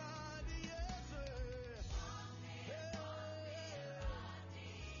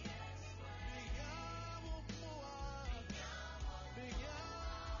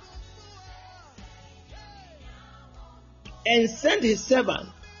 And sent his servant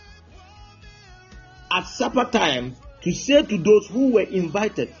at supper time to say to those who were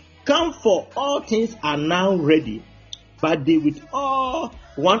invited, come, for all things are now ready. But they with all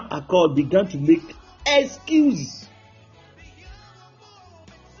one accord began to make excuses.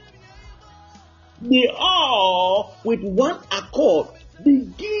 They all with one accord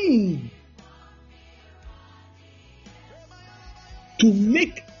begin to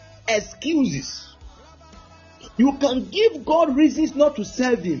make excuses. You can give God reasons not to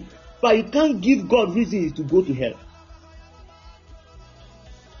serve Him, but you can't give God reasons to go to hell.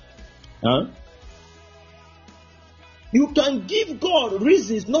 You can give God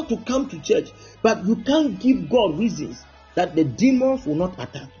reasons not to come to church, but you can't give God reasons that the demons will not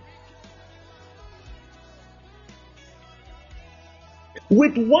attack you.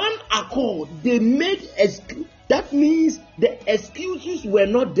 With one accord, they made excuses. That means the excuses were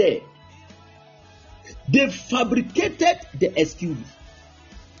not there. They fabricated the excuses.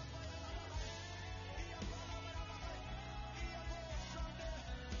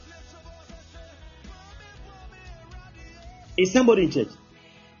 Is somebody in church?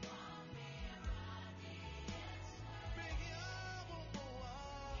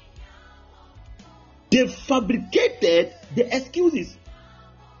 They fabricated the excuses.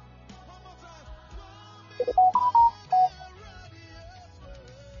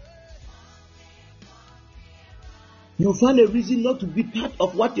 You find a reason not to be part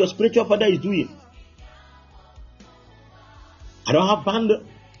of what your spiritual father is doing. I don't have bundle.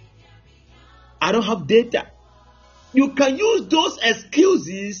 I don't have data. You can use those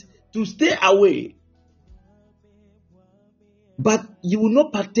excuses to stay away. But you will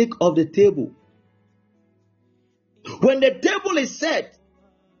not partake of the table. When the table is set,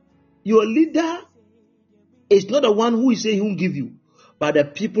 your leader is not the one who is saying he won't give you, but the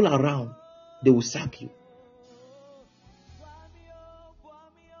people around, they will sack you.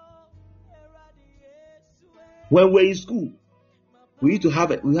 When we're in school, we used to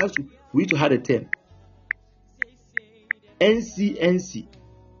have a term. NCNC.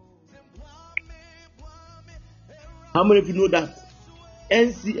 How many of you know that?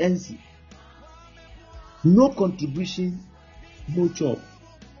 NCNC. No contribution, no job.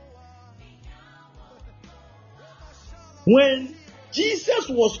 When Jesus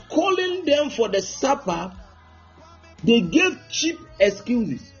was calling them for the supper, they gave cheap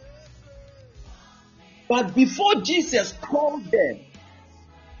excuses. But before Jesus called them,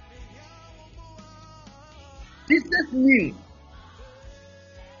 Jesus knew.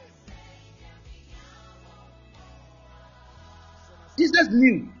 Jesus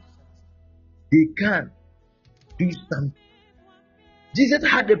knew they can do something. Jesus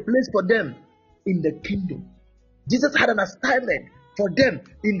had a place for them in the kingdom. Jesus had an assignment for them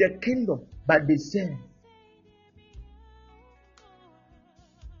in the kingdom, but they said,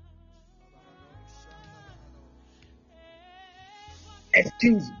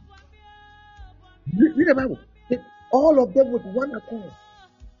 excuse me. Read the Bible. All of them with one accord.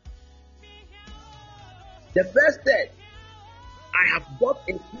 The first said, I have bought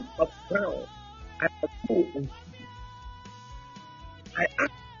a piece of ground. I have go and see. I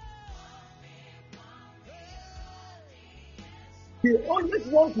ask. They always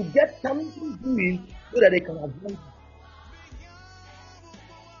want to get something doing so that they can avoid.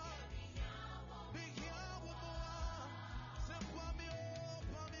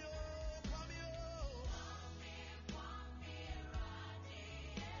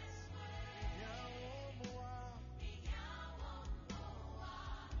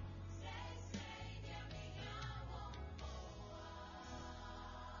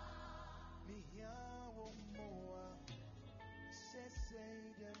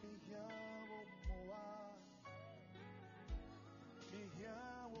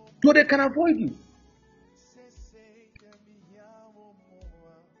 So they can avoid you.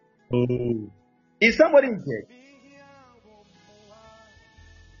 Oh. Is somebody in here?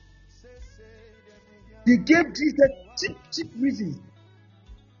 He gave Jesus cheap reasons.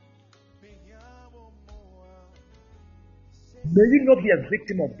 May you not be a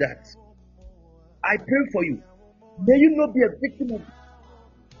victim of that. I pray for you. May you not be a victim of that.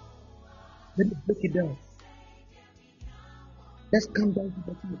 Let me break it down. Let's come down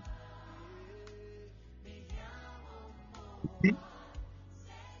to the field. See?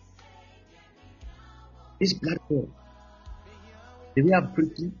 This platform, the way I'm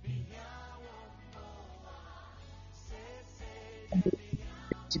preaching,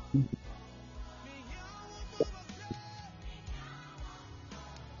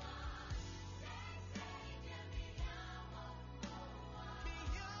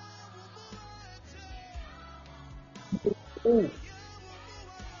 oh,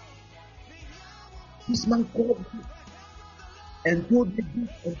 this man called me and told me this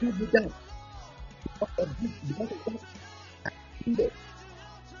and told me that. Because of this, because of that, I did it.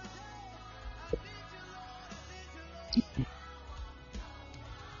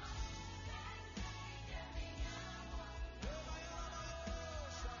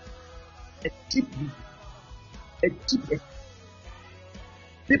 A cheap.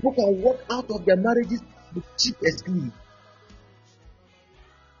 People can walk out of their marriages with cheap excuse,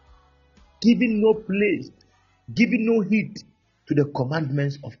 giving no place, giving no heed to the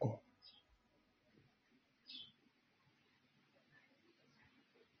commandments of God.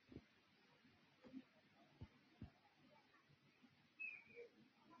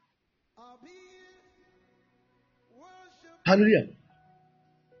 Hallelujah.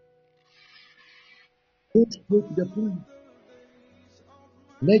 Go straight to the point.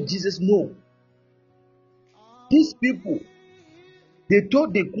 Let Jesus know. These people, they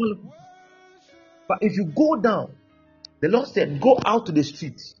thought they qualified. But if you go down, the Lord said, go out to the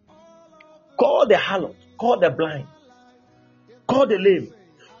streets. Call the harlot, call the blind, call the lame,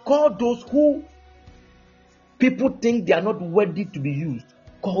 call those who people think they are not worthy to be used.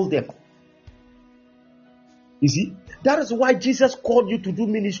 Call them. You see, that is why Jesus called you to do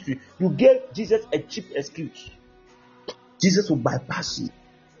ministry. You gave Jesus a cheap excuse. Jesus will bypass you.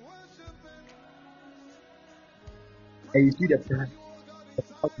 And you see the plan.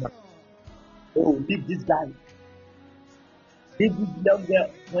 Oh, leave this guy. Leave this young girl.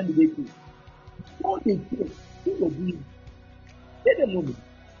 When did they do? What they did? Who was doing? They didn't know me.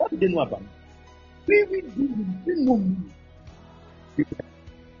 What did they know about me? We didn't know me.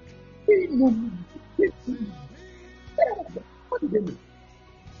 They didn't know me. What did they know?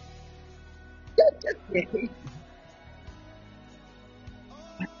 Just they hate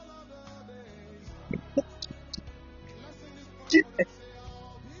you.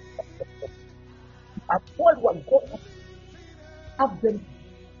 Avoid what God have them.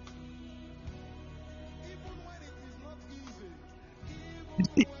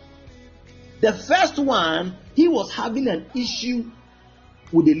 The first one, he was having an issue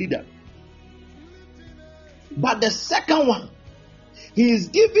with the leader. But the second one, he is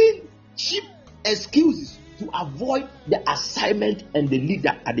giving cheap excuses to avoid the assignment and the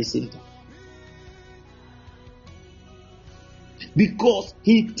leader at the same time. Because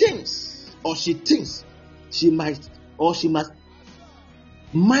he thinks or she thinks she might or she must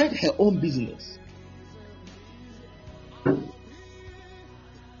mind her own business.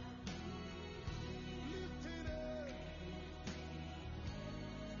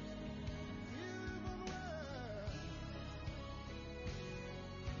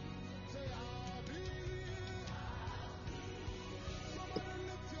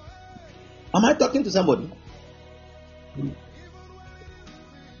 Am I talking to somebody?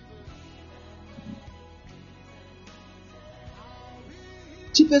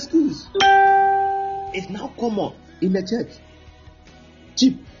 Cheap excuse is now common in the church.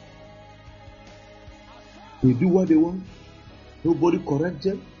 Cheap. They do what they want. Nobody correct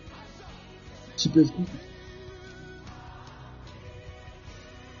them. Cheap excuse.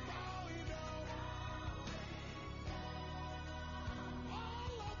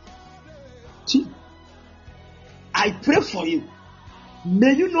 Cheap. I pray for you.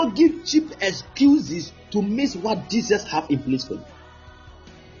 May you not give cheap excuses to miss what Jesus has in place for you.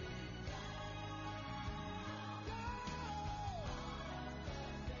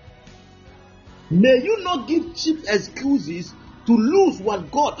 May you not give cheap excuses to lose what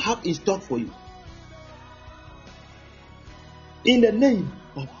God has in store for you. In the name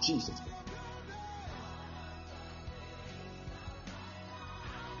of Jesus.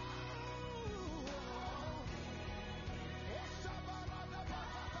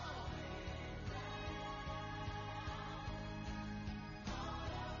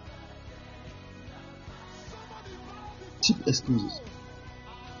 Cheap excuses.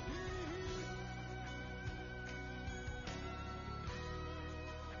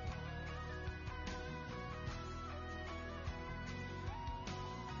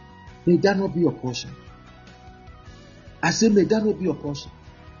 May that not be your portion. I say, may that not be your portion.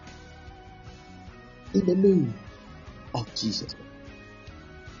 In the name of Jesus.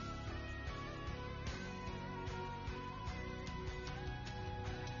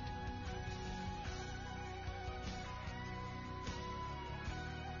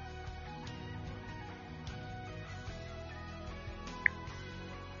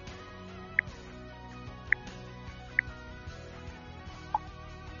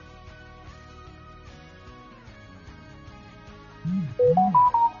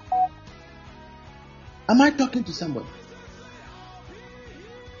 Am I talking to somebody?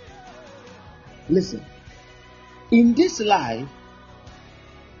 Listen, in this life,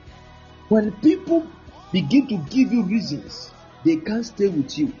 when people begin to give you reasons they can't stay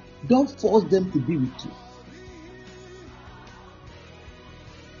with you, don't force them to be with you.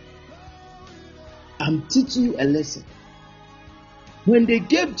 I'm teaching you a lesson. When they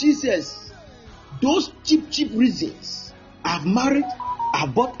gave Jesus those cheap reasons, I've married,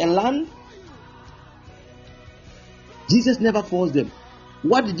 I've bought a land, Jesus never forced them.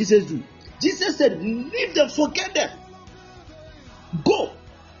 What did Jesus do? Jesus said, leave them, forget them. Go.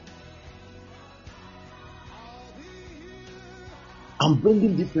 I'm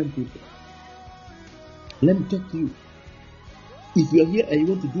bringing different people. Let me talk to you. If you're here and you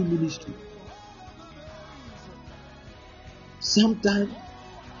want to do ministry, sometimes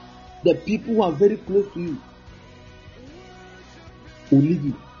the people who are very close to you will leave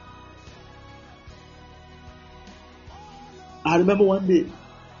you. I remember one day,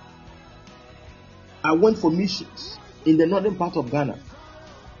 I went for missions in the northern part of Ghana.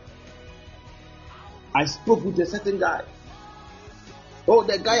 I spoke with a certain guy. Oh,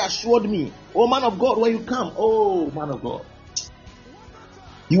 the guy assured me, oh man of God, when you come, oh man of God,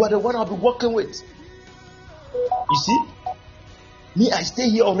 you are the one I'll be working with. You see, me, I stay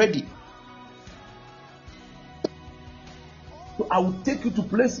here already. So I will take you to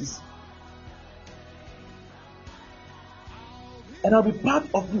places. And I'll be part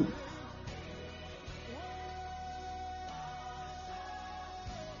of you.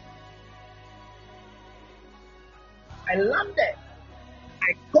 I landed.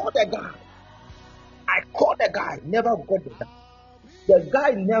 I called the guy. Never got the guy. The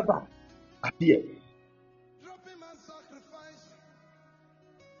guy never appeared.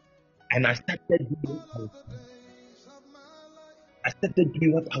 And I started doing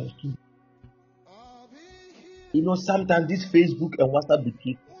what I was doing. You know, sometimes this Facebook and WhatsApp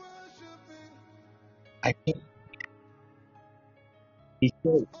between. I think he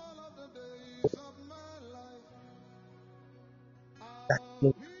said that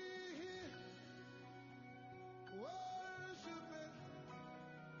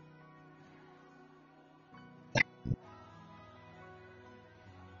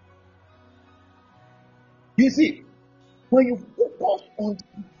you see, when you focus on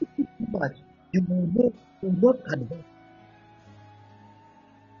too much, you will not advance.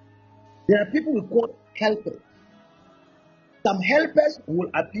 There are people we call helpers. Some helpers will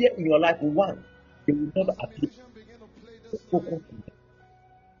appear in your life once, they will never appear. Focus on them.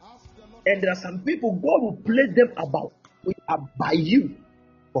 And there are some people God will place them about by you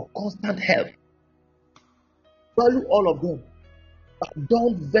for constant help. Value all of them, but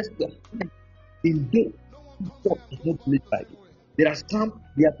don't vest them in those who God is not placed by you. There are some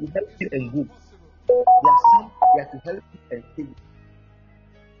they have to help you and go. There are some they have to help you and stay.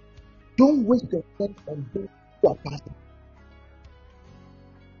 Don't waste your time on those who are passing.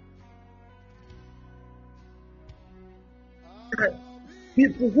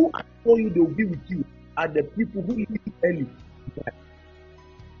 People who assure you they will be with you are the people who leave you early.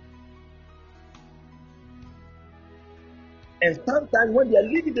 And sometimes when they are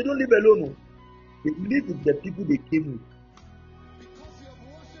leaving, they don't leave alone. They live with the people they came with.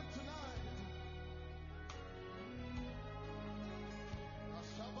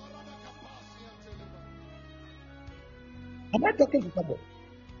 Am I talking to somebody?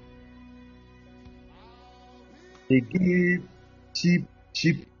 They give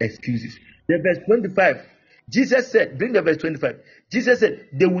cheap excuses. The verse 25, Jesus said, bring the verse 25. Jesus said,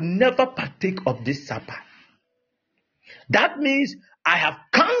 they will never partake of this supper. That means I have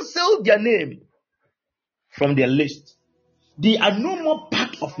cancelled their name from their list. They are no more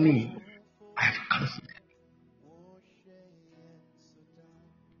part of me. I have cancelled.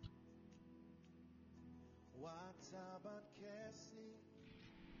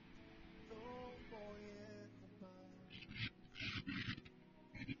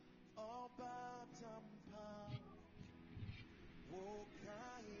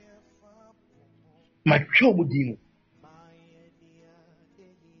 I've come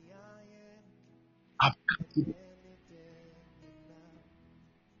to the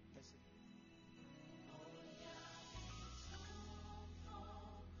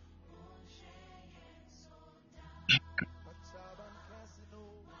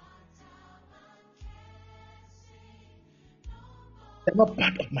never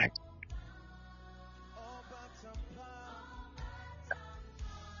part of my.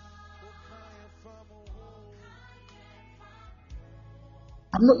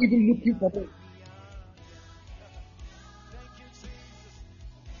 I'm not even looking for them.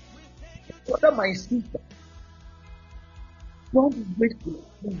 Whether my sister, don't waste your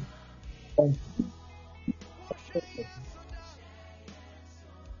time on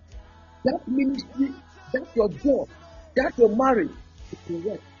that ministry, that's your job, that's your marriage.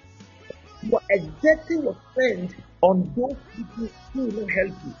 You are exerting your strength on those people who will not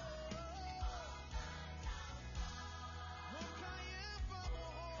help you.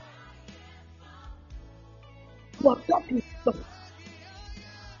 You are talking stuff.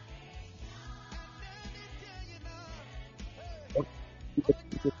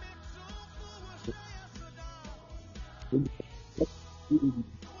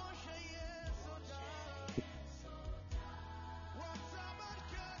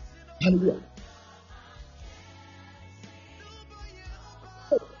 Hallelujah.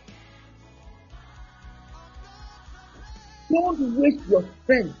 Don't waste your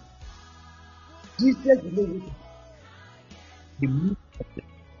strength. Jesus will not waste the meat of them.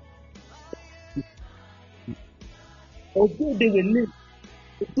 Although they will live,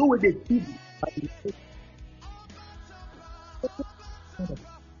 although they feed you, but they say,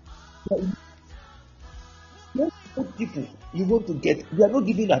 most people you want to get, you are not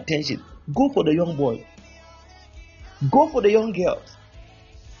giving attention. Go for the young boy. Go for the young girls.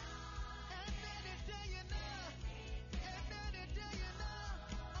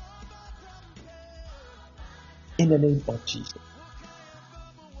 In the name of Jesus.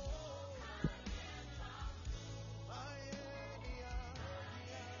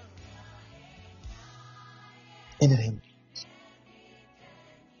 In the name.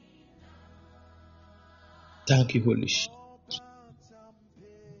 Thank you, Holy Spirit.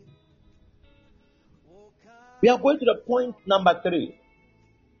 We are going to the point number 3.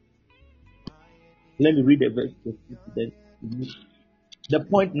 Let me read the verse. The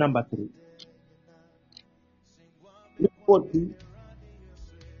point number 3. Luke 14.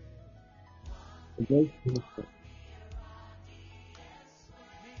 Verse 24.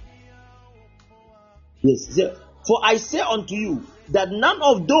 Yes. For I say unto you that none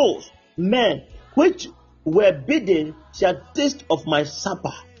of those men which were bidden shall taste of my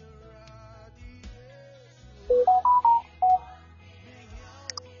supper.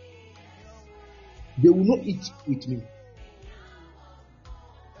 They will not eat with me.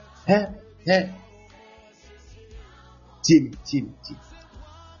 Tim.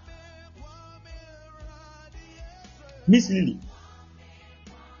 Miss Lily,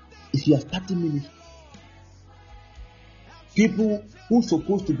 if you are starting ministry, people who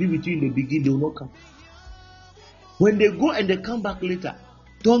supposed to be with you in the beginning, they will not come. When they go and they come back later,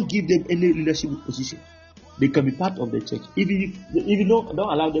 don't give them any leadership position. They can be part of the church. If you don't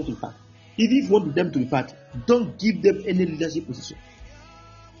allow them to be part. If you want them to be part, don't give them any leadership position.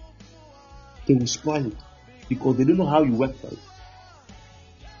 They will spoil it because they don't know how you work for it.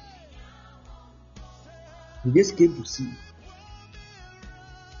 They just came to see.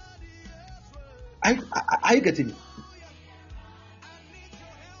 Are you getting it?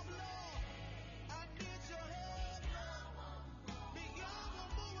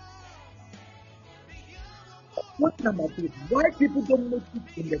 What number 3? Why people don't make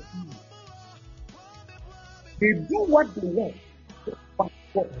it in the team? They do what they want.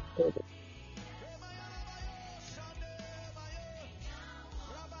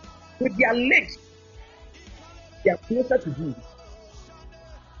 With their legs, they are closer to you.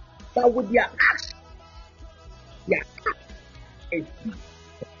 But with their action,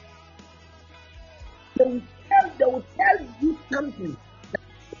 they will tell you something that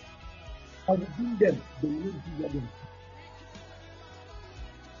within them, they will do what they do.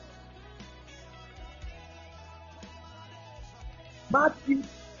 Matthew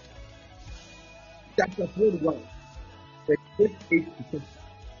chapter 21, verse 8 to 10.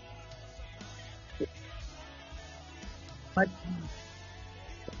 Matthew.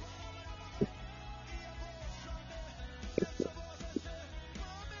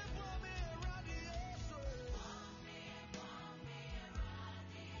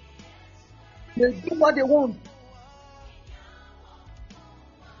 They do what they want.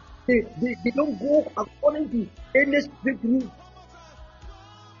 They don't go according to any strict rules.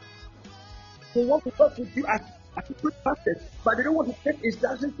 They want to work with you as a good pastor, but they don't want to take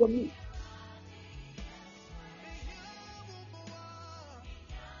instructions from you.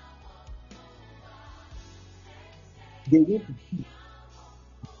 They want to do.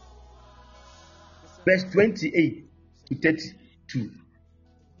 Verse 28 to 32.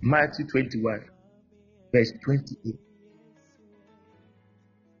 Matthew 21, verse 28.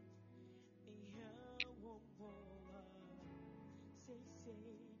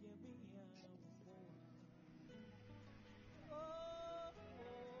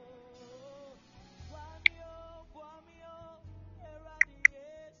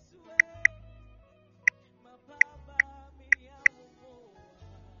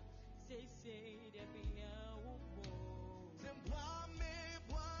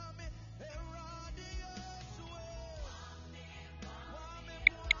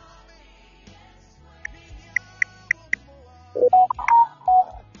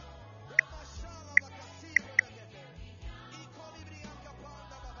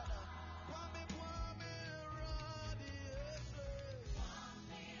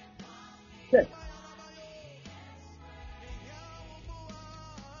 Yes.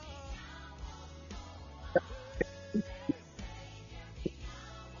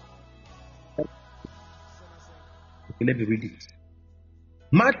 Okay, let me read it.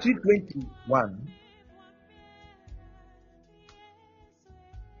 Matthew 21.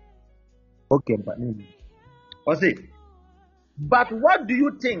 Okay, but what do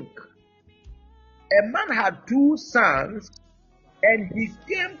you think? A man had 2 sons, and he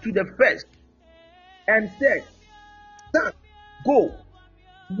came to the first and said, Son, go,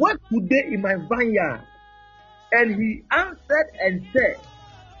 work today in my vineyard. And he answered and said,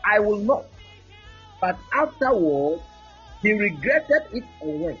 I will not. But afterwards, he regretted it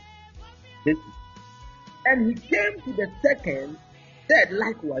and went. And he came to the second, said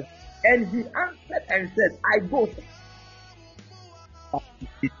likewise, and he answered and said, I go. But he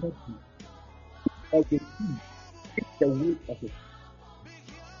did not do. Of the sea, it's the will of it.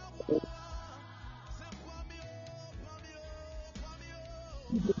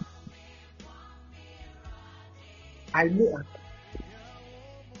 I know.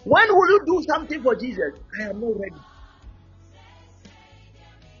 When will you do something for Jesus? I am not ready.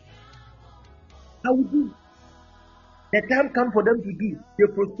 I will do. The time comes for them to do, they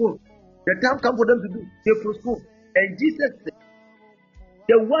postpone. The time comes for them to do, they postpone. And Jesus said,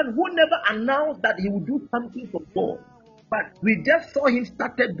 the one who never announced that he would do something for God, but we just saw him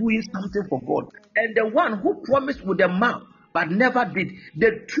started doing something for God. And the one who promised with the mouth but never did,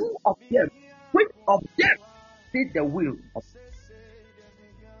 the two of them, which of them did the will of God?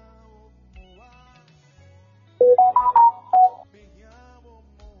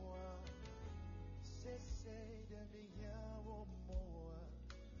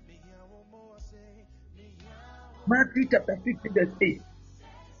 Matthew chapter 15, verse 8.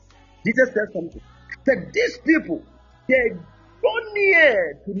 Jesus said something. He said, these people, they go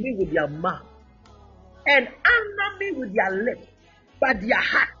near to me with their mouth and honor me with their lips, but their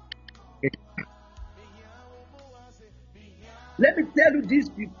heart is far. Let me tell you, these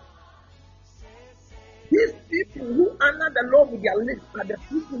people who honor the Lord with their lips are the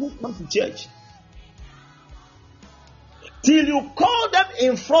people who come to church. Till you call them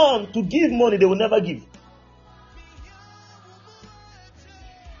in front to give money, they will never give.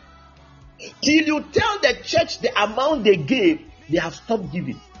 Till you tell the church the amount they gave, they have stopped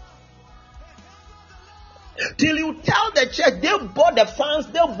giving. Till you tell the church they bought the fans,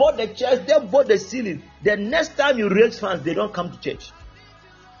 they bought the church, they bought the ceiling. The next time you raise funds, they don't come to church.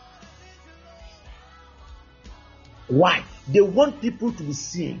 Why? They want people to be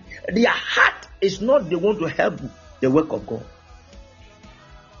seen. Their heart is not they want to help the work of God.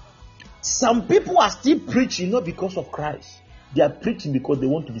 Some people are still preaching not because of Christ. They are preaching because they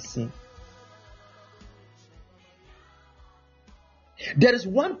want to be seen. There is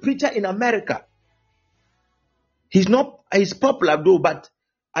one preacher in America. He's popular though, but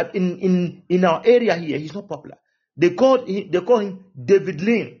in our area here, he's not popular. They call him David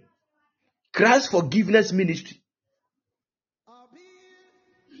Lynn, Christ Forgiveness Ministry.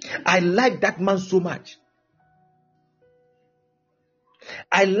 I like that man so much.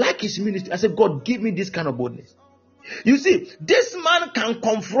 I like his ministry. I said, God, give me this kind of boldness. You see, this man can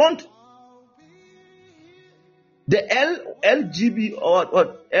confront the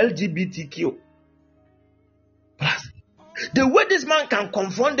LGBTQ plus. The way this man can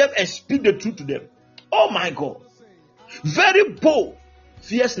confront them and speak the truth to them. Oh my God. Very bold.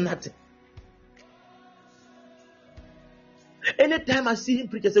 Fears nothing. Anytime I see him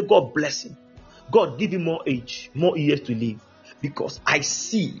preach, I say, God bless him. God give him more age, more years to live. Because I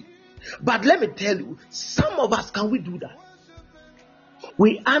see. But let me tell you, some of us, can we do that?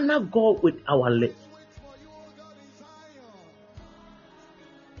 We honor God with our lips.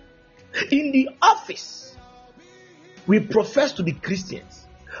 In the office, we profess to be Christians.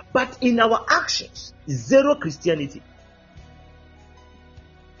 But in our actions, zero Christianity.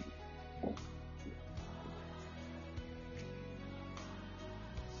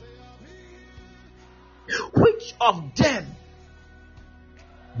 Which of them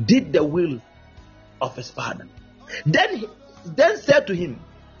did the will of his father? Then said to him,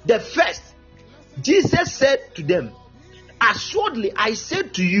 the first. Jesus said to them, assuredly I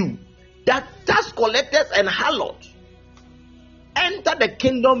said to you, that tax collectors and harlots enter the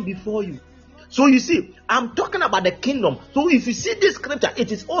kingdom before you. So you see, I'm talking about the kingdom. So if you see this scripture,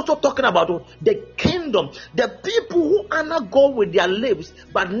 it is also talking about the kingdom. The people who honor God with their lips,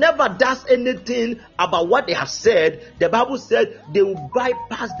 but never does anything about what they have said. The Bible said they will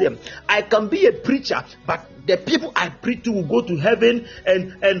bypass them. I can be a preacher, but the people I preach to will go to heaven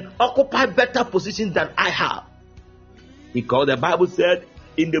and occupy better positions than I have. Because the Bible said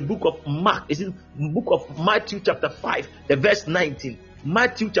in the book of Mark, it's in the book of Matthew chapter 5, the verse 19.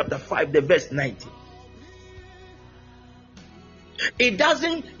 Matthew chapter 5, the verse 19. It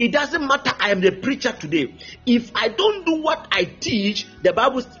doesn't matter I am the preacher today. If I don't do what I teach, the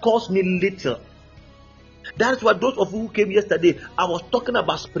Bible calls me little. That's why those of you who came yesterday, I was talking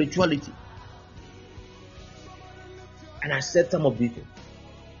about spirituality. And I said some of these things.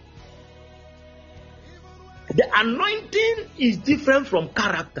 The anointing is different from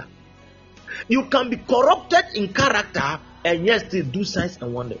character. You can be corrupted in character and yet still do signs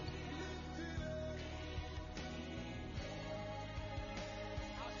and wonders.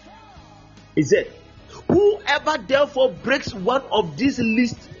 He said, whoever therefore breaks one of the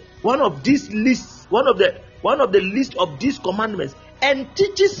list of these commandments and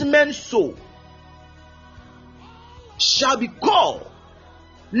teaches men so shall be called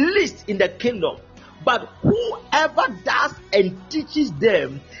least in the kingdom. But whoever does and teaches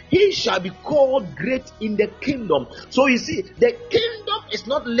them, he shall be called great in the kingdom. So you see, the kingdom is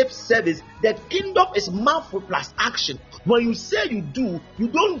not lip service. The kingdom is mouth plus action. When you say you do, you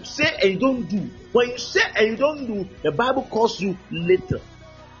don't say and you don't do. When you say and you don't do, the Bible calls you little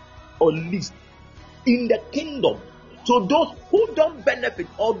or least in the kingdom. So those who don't benefit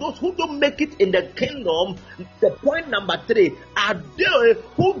or those who don't make it in the kingdom, the point number 3, are they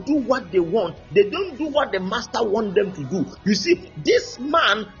who do what they want. They don't do what the master wants them to do. You see, this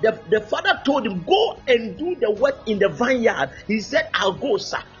man, the father told him, go and do the work in the vineyard. He said, I'll go,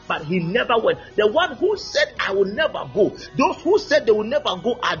 sir. But he never went. The one who said, I will never go. Those who said they will never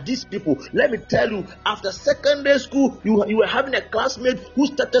go are these people. Let me tell you, after secondary school, you were having a classmate who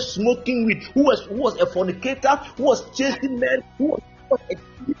started smoking weed, who was a fornicator, who was chasing men, who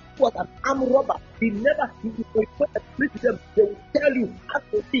was an armed robber. He never, he preach them. They will tell you, as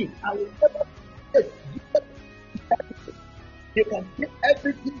for me, I will never say. They can say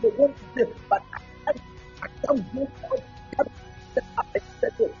everything they want to say, but I can't go out.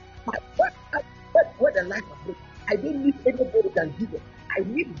 What the life of me. I don't need anybody than Jesus. I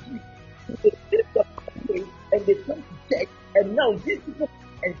need Jesus. They take the place and they come to church, and now these people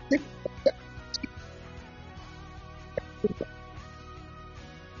and take the church.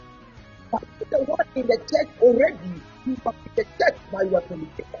 But the one in the church already, you are in the church by your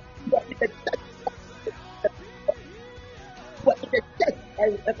communication. You are in the church. You are in the church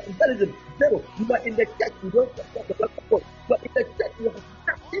and evangelism zero. You are in the church, you don't support the work of God. You are in the church, you have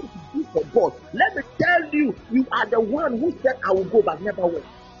nothing to do for God. Let me tell you, you are the one who said, I will go, but never went.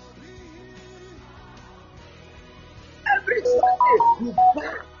 Every Sunday, you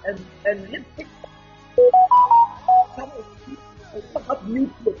bow and lift it. Some of you don't have new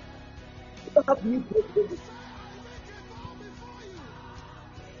clothes. You don't have new clothes.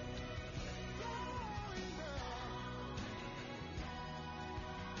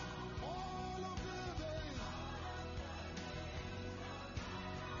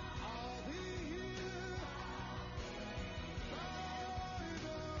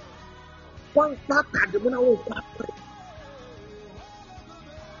 One part of the one who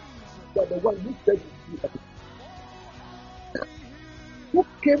the one who said who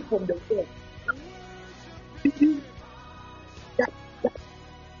came from the world. He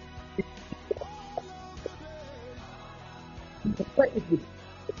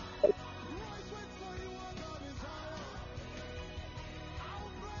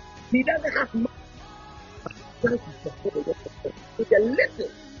doesn't have much. It's a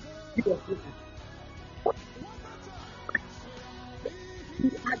little.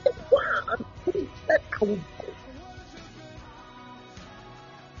 You are the one who said I will go.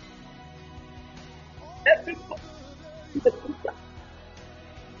 Everybody in the future.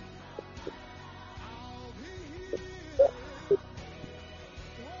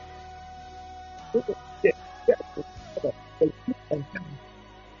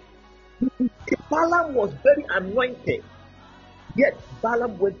 Balaam was very anointed, yet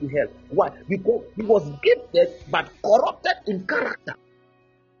Balaam went to hell. Why? Because he was gifted but corrupted in character.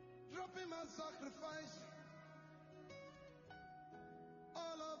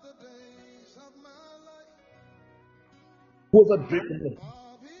 Whoever breaks the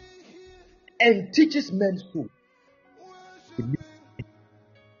law and teaches men so.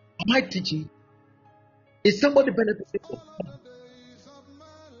 Am I teaching? Is somebody benefiting from it?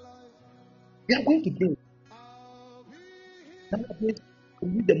 We are going to pray.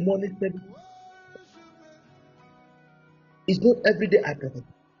 Read the morning service. It's not every day I pray.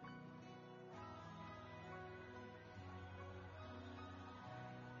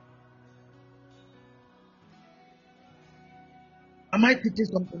 Am I teaching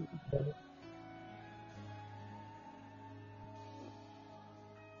something?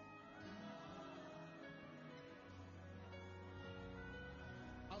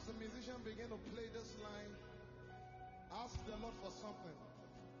 As the musician begin to play this line, ask the Lord for something.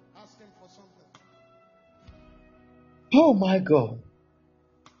 Ask him for something. Oh my God.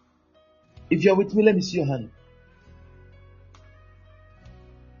 If you're with me, let me see your hand.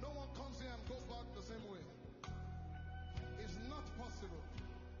 No one comes here and goes back the same way. It's not possible.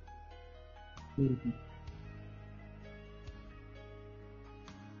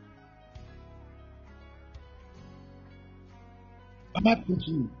 Am I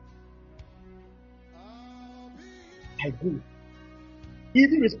preaching you? I do.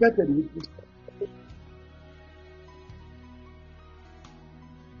 Even respected with respect.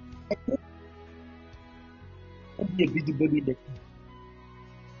 Don't be a busybody in the king.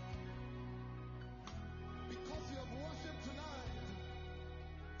 Because you have worshipped tonight.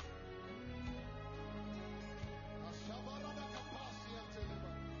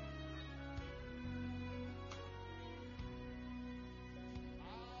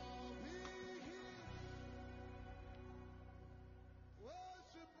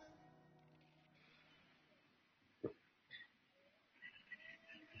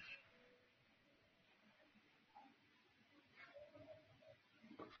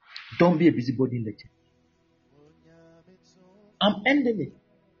 Don't be a busybody in the church. I'm ending it.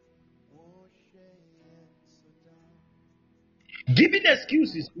 Giving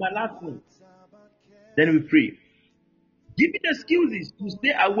excuses, my last one. Then we pray. Giving excuses to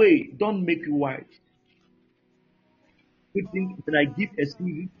stay away don't make you wise. You think when I give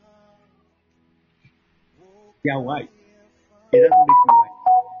excuses, they are wise. It doesn't make you wise.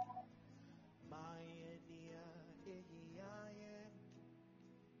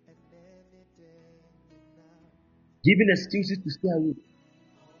 Giving excuses to stay away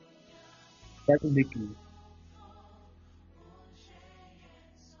doesn't make you wise.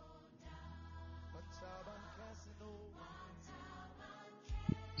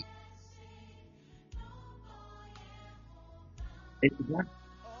 And that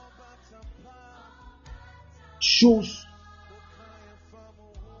shows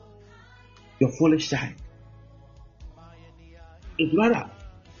your foolish side. It's rather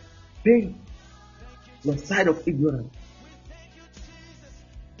pain your side of ignorance.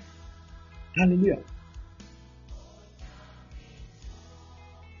 Hallelujah.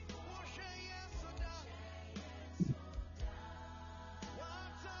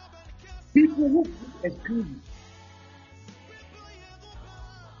 People who give excuses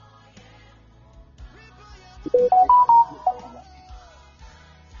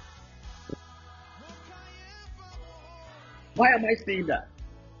why am I saying that?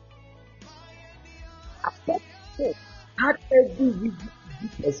 Apostle had every reason to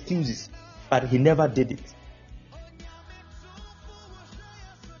give excuses, but he never did it.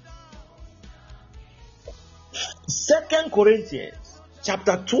 Second Corinthians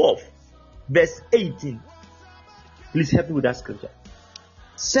chapter 12, verse 18. Please help me with that scripture.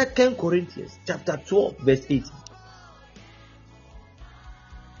 Second Corinthians chapter 12, verse 18.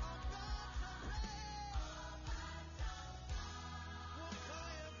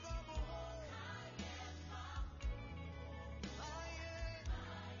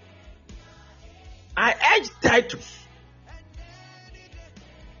 I urge Titus,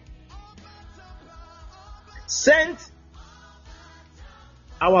 send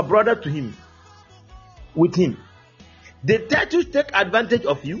our brother to him, with him. Did Titus take advantage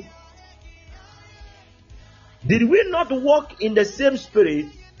of you? Did we not walk in the same spirit?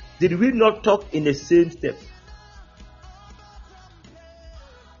 Did we not talk in the same steps?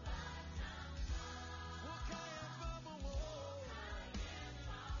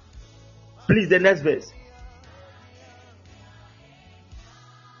 Please, the next verse.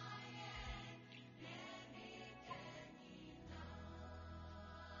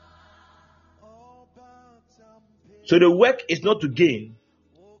 So the work is not to gain,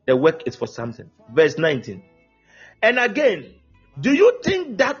 the work is for something. Verse 19. And again, do you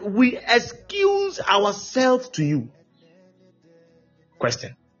think that we excuse ourselves to you?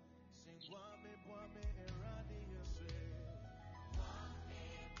 Question.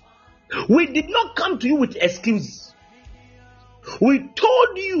 We did not come to you with excuses. We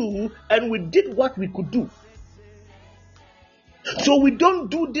told you and we did what we could do. So we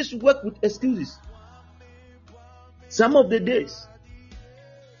don't do this work with excuses. Some of the days,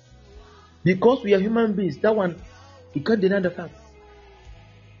 because we are human beings, that one, you can't deny the fact.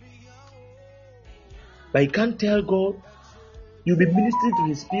 But you can't tell God, you'll be ministering to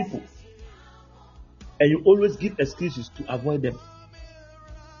his people, and you always give excuses to avoid them.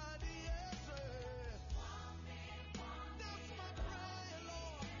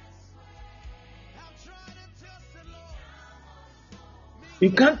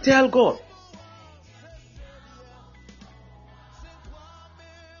 You can't tell God.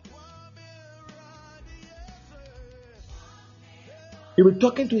 He will be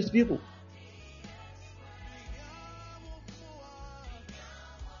talking to his people.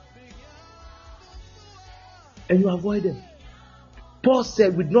 And you avoid them. Paul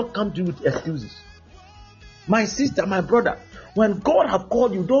said, we did not come to you with excuses. My sister, my brother, when God have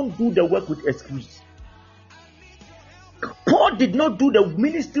called you, don't do the work with excuses. Paul did not do the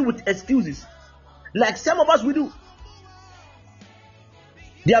ministry with excuses, like some of us we do.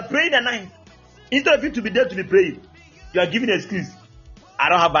 They are praying at night. Instead of you to be there to be praying, you are giving an excuse. I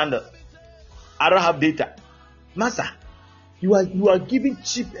don't have bundle. I don't have data. Master, you are giving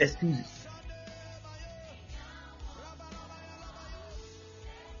cheap excuses.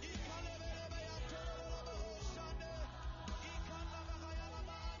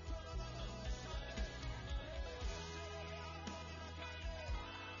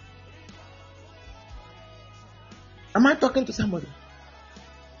 Am I talking to somebody?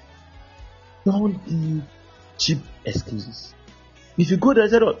 Don't give cheap excuses. If you go there,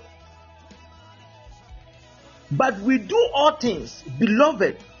 say, oh, but we do all things,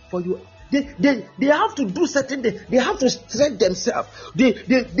 beloved, for you. They have to do certain things. They have to stretch themselves. They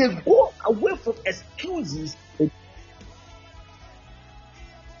go away from excuses.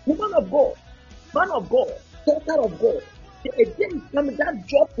 Woman of God, man of God, daughter of God. Again, that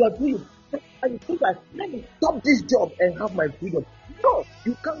job you are doing. And you think that, let me stop this job and have my freedom. No,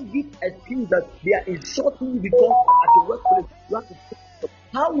 you can't give excuse that they are insulting you because at the workplace you have to stop.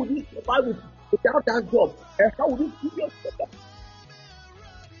 How would you survive without that job? And how would you feed yourself?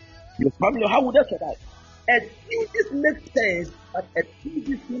 Your family, how would they survive? Excuses make sense, but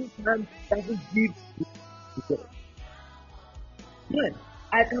excuses sometimes doesn't give you the job. Yes,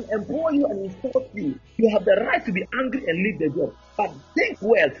 I can employ you and insult you. You have the right to be angry and leave the job. But think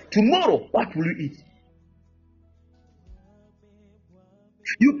well, tomorrow, what will you eat?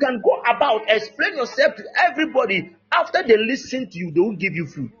 You can go about, explain yourself to everybody. After they listen to you, they will give you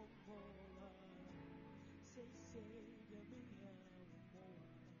food.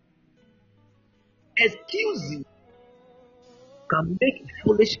 Excuses can make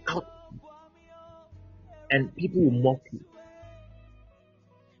foolish out and people will mock you.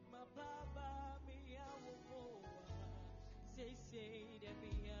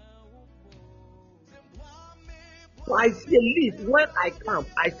 So I see a list. When I come,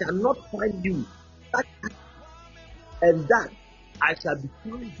 I shall not find you. And that I shall be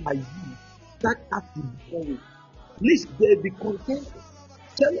found by you. That has to be always. List they be content,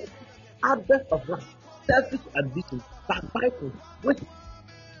 jealous, adverse of wrath, selfish ambition, backbiting, which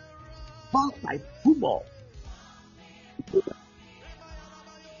false like humor.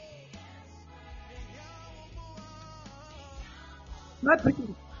 Not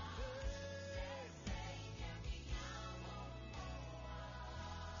preaching.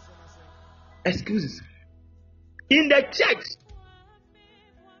 Excuses. In the church,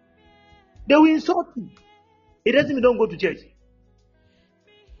 they will insult you. It doesn't mean don't go to church.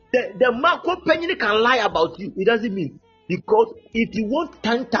 The Marco Penny can lie about you. It doesn't mean, because if you want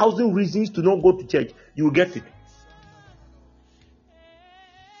 10,000 reasons to not go to church, you will get it.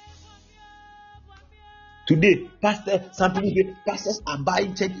 Today, pastors are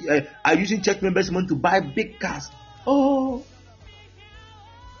buying church, are using church members' money to buy big cars. Oh,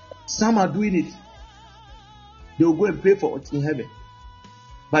 some are doing it. They will go and pay for it in heaven.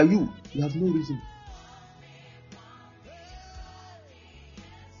 But you have no reason.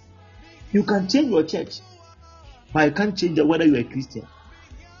 You can change your church, but you can't change whether you are a Christian.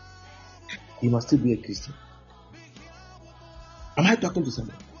 You must still be a Christian. Am I talking to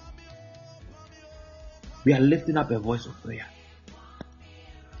someone? We are lifting up a voice of prayer.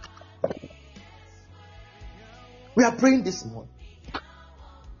 We are praying this morning.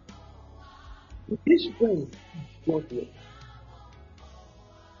 Please pray.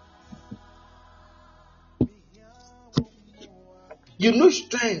 You need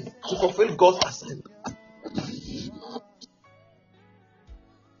strength to fulfill God's assignment.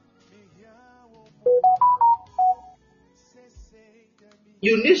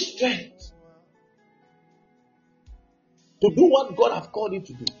 You need strength to do what God has called you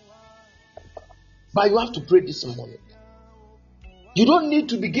to do. But you have to pray this morning. You don't need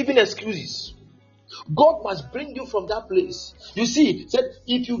to be giving excuses. God must bring you from that place. You see, said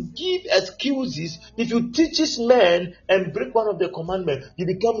if you give excuses, if you teach men and break one of the commandments, you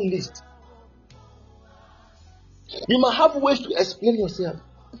become least. You must have ways to explain yourself.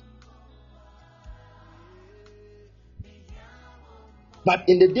 But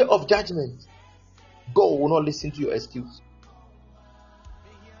in the day of judgment, God will not listen to your excuse.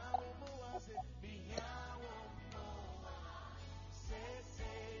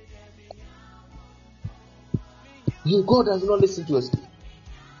 God does not listen to us.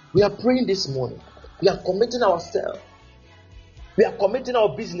 We are praying this morning. We are committing ourselves. We are committing our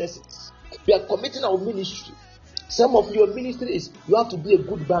businesses. We are committing our ministry. Some of your ministry is you have to be a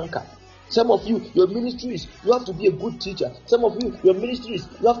good banker. Some of you, your ministry is you have to be a good teacher. Some of you, your ministry is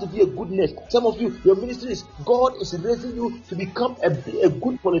you have to be a good nurse. Some of you, your ministry is God is raising you to become a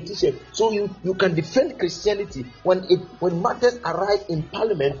good politician, so you can defend Christianity. When matters arise in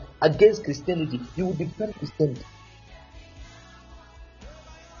parliament against Christianity, you will defend Christianity.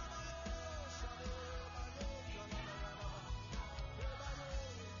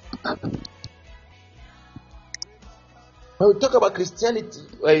 When we talk about Christianity,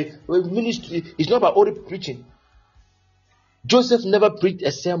 ministry, it's not about only preaching. Joseph never preached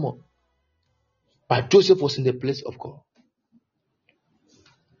a sermon, but Joseph was in the place of God.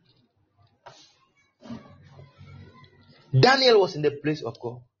 Daniel was in the place of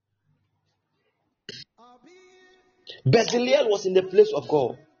God. Bezalel was in the place of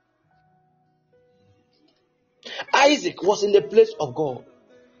God. Isaac was in the place of God.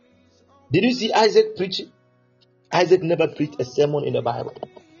 Did you see Isaac preaching? Isaac never preached a sermon in the Bible.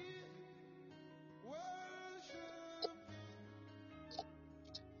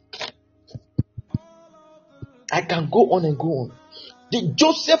 I can go on and go on. The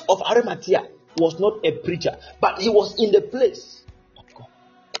Joseph of Arimathea was not a preacher, but he was in the place of God.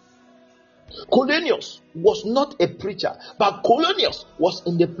 Cornelius was not a preacher, but Cornelius was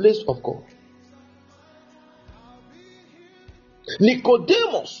in the place of God.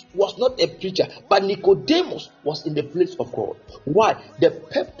 Nicodemus was not a preacher, but Nicodemus was in the place of God. Why? The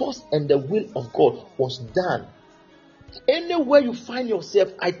purpose and the will of God was done. Anywhere you find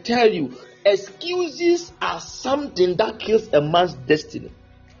yourself, I tell you, excuses are something that kills a man's destiny.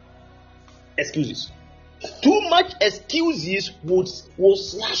 Excuses. Too much excuses will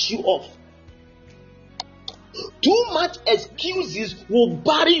slash you off. Too much excuses will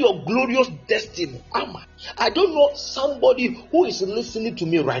bury your glorious destiny. I don't know somebody who is listening to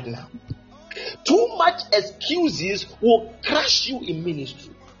me right now. Too much excuses will crush you in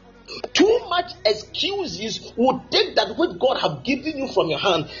ministry. Too much excuses will take that which God have given you from your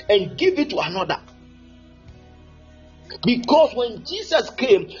hand and give it to another. Because when Jesus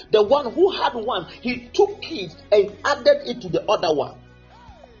came, the one who had one, he took it and added it to the other one.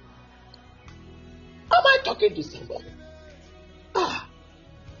 Am I talking to somebody?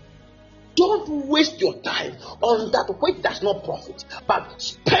 Don't waste your time on that which does not profit, but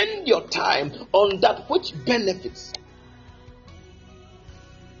spend your time on that which benefits.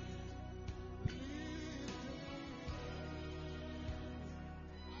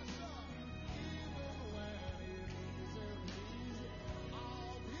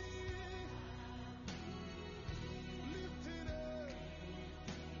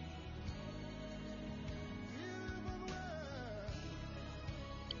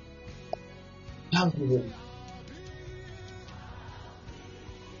 Thank you.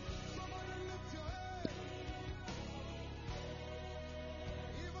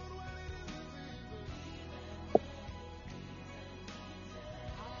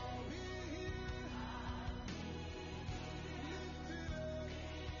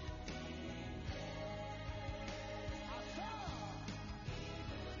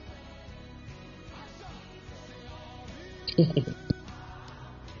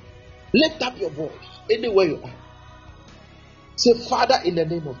 Lift up your voice anywhere you are. Say, Father, in the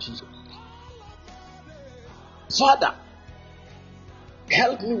name of Jesus. Father,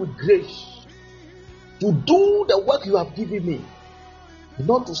 help me with grace to do the work you have given me,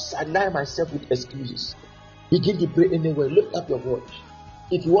 not to sideline myself with excuses. Begin to pray anywhere. Lift up your voice.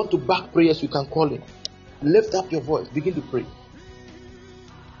 If you want to back prayers, you can call him. Lift up your voice. Begin to pray.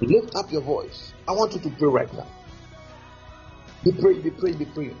 Lift up your voice. I want you to pray right now. Be praying, be praying, be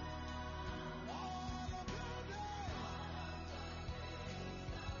praying.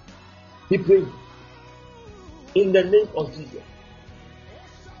 Be praying. In the name of Jesus.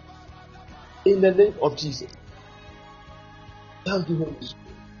 In the name of Jesus. Thank you, Holy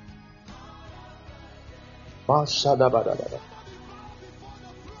Spirit. Mashadabadabada.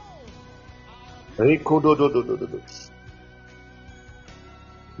 Rekododododododo.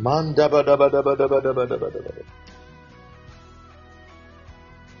 Mandabadabadabadabadabadabada.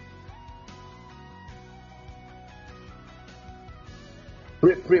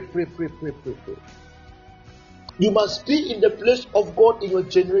 Pray, pray, pray, pray, pray, pray, pray. You must be in the place of God in your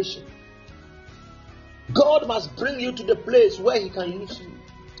generation. God must bring you to the place where He can use you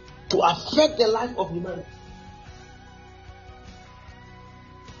to affect the life of humanity.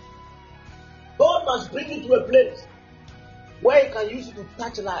 God must bring you to a place where He can use you to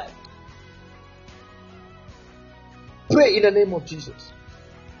touch life. Pray in the name of Jesus.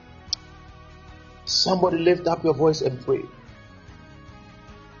 Somebody lift up your voice and pray.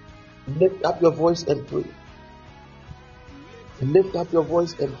 Lift up your voice and pray. Lift up your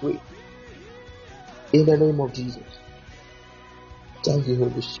voice and pray. In the name of Jesus. Thank you,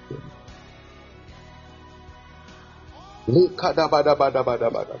 Holy Spirit.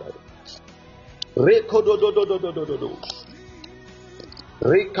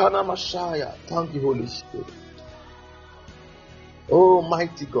 Rekana Messiah. Thank you, Holy Spirit. Oh,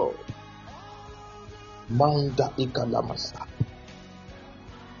 mighty God. Manda Ikalamasa.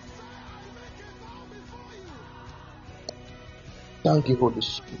 Thank you, Holy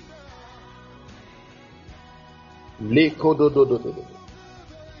Spirit.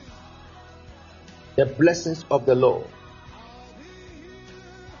 The blessings of the Lord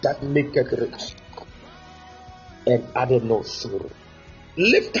that maketh rich and added no sorrow.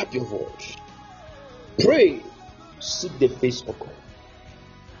 Lift up your voice. Pray. Seek the face of God.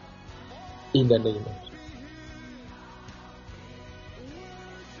 In the name of Jesus.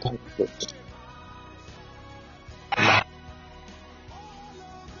 Thank you.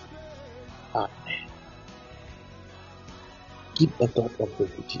 Amen. Keep a thought of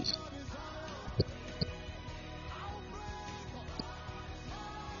faith with Jesus.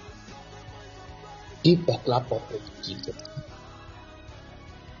 Keep a clap of faith with Jesus.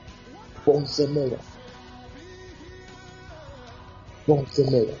 Bonsemera.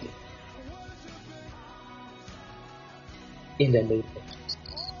 Bonsemera. In the name of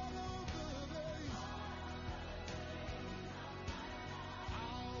Jesus.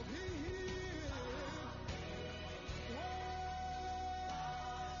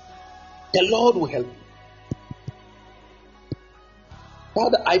 The Lord will help you.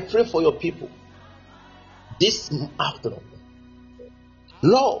 Father, I pray for your people this afternoon.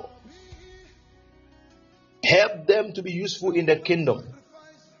 Lord, help them to be useful in the kingdom.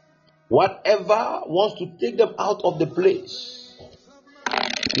 Whatever wants to take them out of the place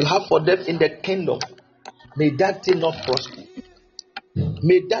you have for them in the kingdom, may that thing not prosper.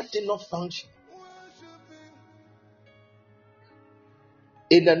 May that thing not function.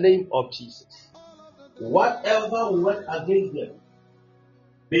 In the name of Jesus. Whatever will work against them,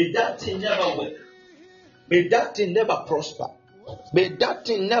 may that thing never work. May that thing never prosper. May that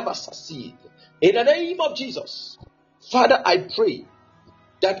thing never succeed. In the name of Jesus. Father, I pray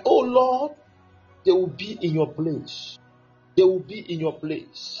that, oh Lord, they will be in your place. They will be in your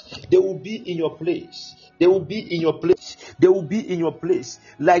place. They will be in your place. They will be in your place. They will be in your place.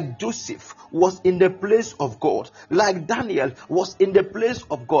 Like Joseph was in the place of God. Like Daniel was in the place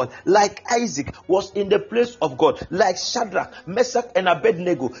of God. Like Isaac was in the place of God. Like Shadrach, Meshach, and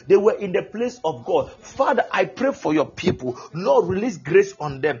Abednego, they were in the place of God. Father, I pray for your people. Lord, release grace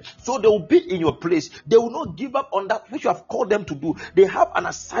on them so they will be in your place. They will not give up on that which you have called them to do. They have an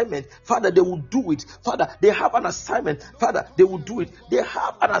assignment. Father, they will do it. Father, they have an assignment. Father, they will do it. They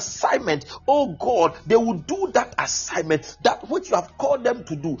have an assignment. Oh God, they will do that assignment. That which you have called them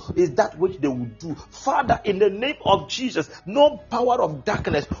to do is that which they will do. Father, in the name of Jesus, no power of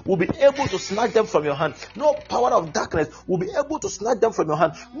darkness will be able to snatch them from your hand. No power of darkness will be able to snatch them from your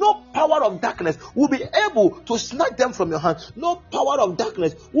hand. No power of darkness will be able to snatch them from your hand. No power of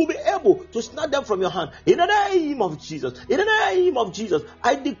darkness will be able to snatch them from your hand. In the name of Jesus, in the name of Jesus,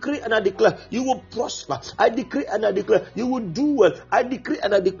 I decree and I declare you will prosper. I decree and I declare you will do well. I decree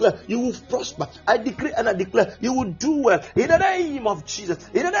and I declare you will prosper. I decree and I declare you will do well. In the name of Jesus,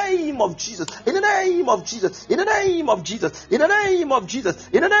 in the name of Jesus, in the name of Jesus, in the name of Jesus, in the name of Jesus,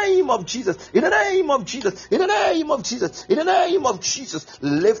 in the name of Jesus, in the name of Jesus, in the name of Jesus, in the name of Jesus.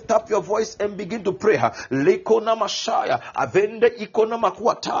 Lift up your voice and begin to pray. Lekona mashaya, avende ikona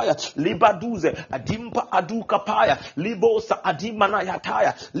makuataya, libaduze, adimpa aduka paya, libosa adimana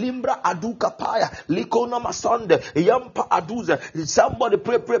yataya, limbra aduka paya, likona masande, yampa aduze. Somebody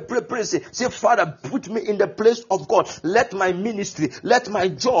pray. Say, Father, put me in the place of God. Let my ministry, let my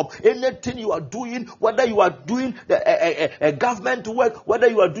job, anything you are doing, whether you are doing a government work, whether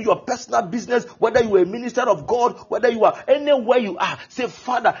you are doing your personal business, whether you are a minister of God, whether you are anywhere you are, say,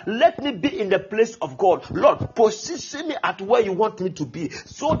 Father, let me be in the place of God. Lord, position me at where you want me to be,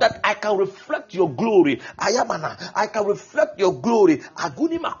 so that I can reflect your glory. I can reflect your glory.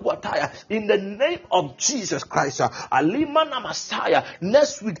 Aguni makuataya, in the name of Jesus Christ. Alimana Messiah.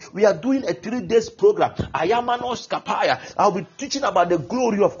 Next week we are doing a 3 days program. Ayamanos kapaya. I'll be teaching about the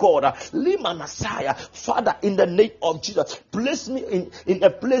glory of God. Lima Messiah. Father, in the name of Jesus, place me in a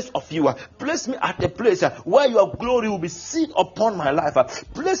place of you. Place me at a place where your glory will be seen upon my life.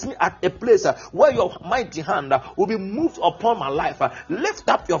 Place me at a place where your mighty hand will be moved upon my life. Lift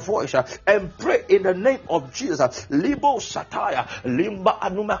up your voice and pray in the name of Jesus. Libo Sataya, Limba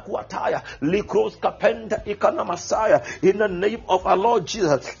Anumakuataya, Likros Kapenda Ikana Messiah, in the name of our Lord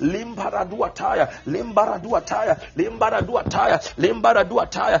Jesus. Limbaraduataya, Limbaraduataya, Limbaraduataya,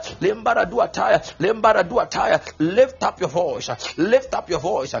 Limbaraduataya, Limbaraduataya, Limbaraduataya. Lift up your voice, lift up your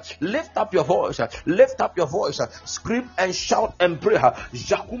voice, lift up your voice, lift up your voice, scream and shout and pray.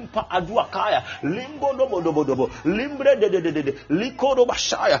 Jakumpa Aduakaya, Limbo Dobo, Limbre de Likodo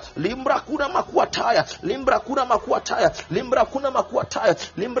Bashaya, Limbra Kuna Makuataya, Limbra Kuna Makuataya, Limbra Kuna Makuataya,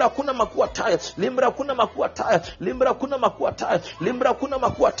 Limbra Kuna Makuataya, Limbra Kuna Makuataya, Limbra Kuna Makuataya, Limbra Kuna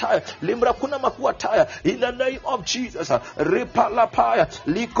Makuataya, Limbra Kuna Makuataya, in the name of Jesus. Ripalapaya,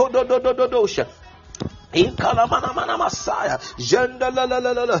 Likododododosha. In Kalamana Messiah, Janda la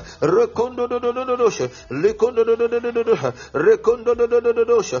Recondo dosha, Licondo dosha, Recondo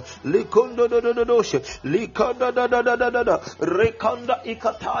dosha, Licondo dosha, Liconda da, Reconda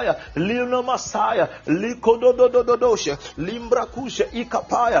Ikataya, Lino Messiah, Licondo dosha, Limbrakusha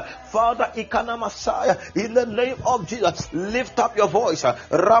Ikapaya, Father Ikana Messiah, in the name of Jesus, lift up your voice,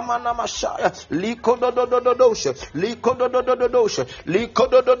 Ramana Messiah, Licondo dosha, Licondo dosha,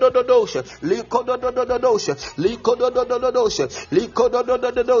 Licondo dosha, Licondo dosha,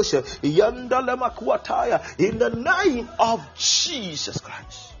 Yandala Makuataya, in the name of Jesus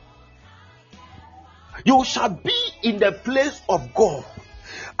Christ. You shall be in the place of God.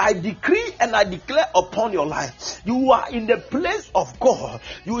 I decree and I declare upon your life, you are in the place of God.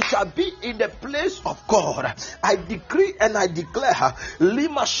 You shall be in the place of God. I decree and I declare,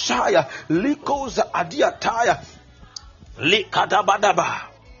 Lima Shaya, Likoza Adiataya, Likadabadaba.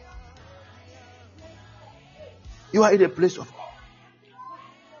 You are in a place of God.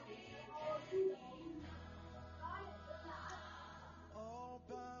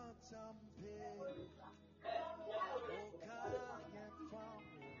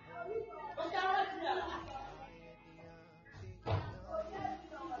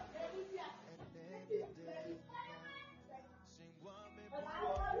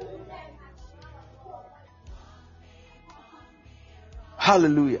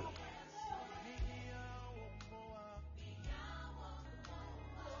 Hallelujah.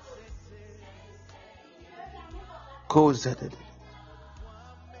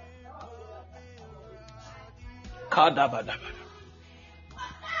 Kadabadabada.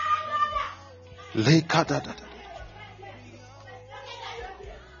 Lekadadada.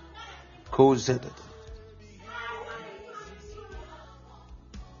 Kozedada.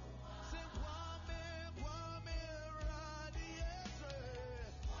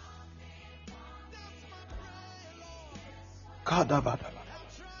 Kadabadabada.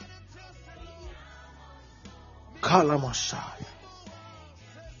 Kalamashaya.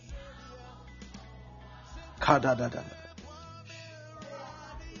 Kadadada.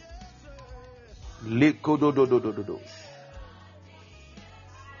 Likodododododo.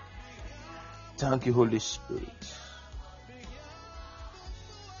 Thank you, Holy Spirit.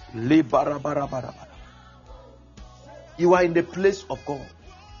 You are in the place of God.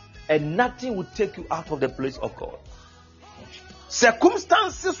 and nothing will take you out of the place of God.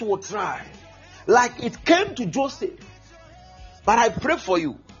 Circumstances will try, like it came to Joseph. But I pray for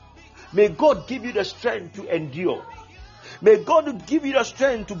you. May God give you the strength to endure. May God give you the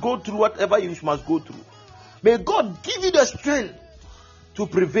strength to go through whatever you must go through. May God give you the strength to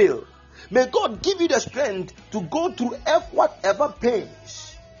prevail. May God give you the strength to go through whatever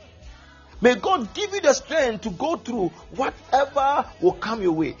pains. May God give you the strength to go through whatever will come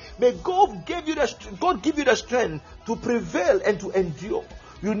your way. May God give you the strength to prevail and to endure.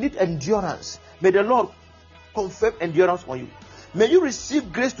 You need endurance. May the Lord confirm endurance on you. May you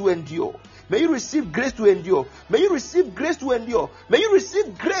receive grace to endure. May you receive grace to endure. May you receive grace to endure. May you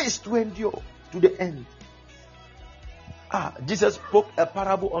receive grace to endure to the end. Jesus spoke a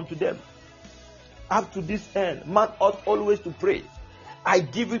parable unto them. Up to this end, man ought always to pray. I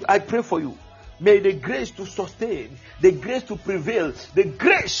pray for you. May the grace to sustain, the grace to prevail, the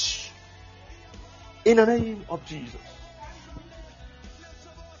grace in the name of Jesus.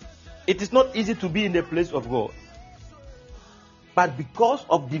 It is not easy to be in the place of God. But because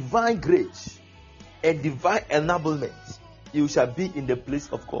of divine grace and divine enablement, you shall be in the place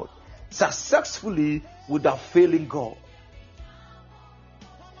of God successfully without failing God.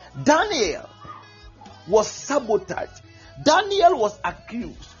 Daniel was sabotaged. Daniel was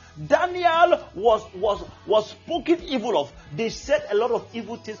accused. Daniel was spoken evil of. They said a lot of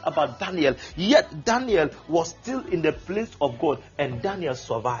evil things about Daniel. Yet Daniel was still in the place of God, and Daniel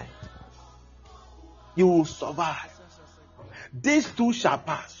survived. You will survive. These two shall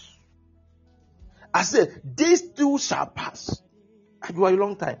pass. I said, these two shall pass. I do a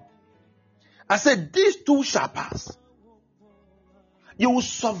long time. I said, these two shall pass. You will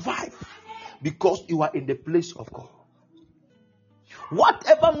survive because you are in the place of God.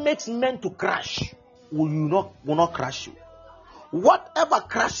 Whatever makes men to crash will not crash you. Whatever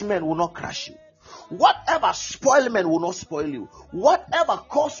crash men will not crash you. Whatever spoil men will not spoil you. Whatever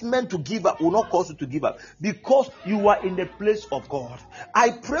cause men to give up will not cause you to give up, because you are in the place of God.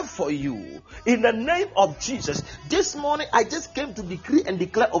 I pray for you in the name of Jesus. This morning I just came to decree and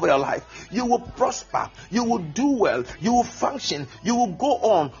declare over your life. You will prosper. You will do well. You will function. You will go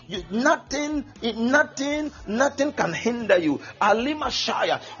on. Nothing can hinder you. Alima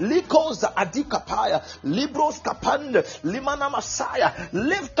Shaya, Likoza Adikapaya, Libros Kapanda, Limana Messiah.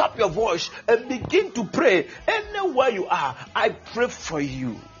 Lift up your voice and begin to pray. Anywhere you are, I pray for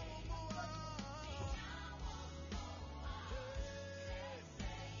you.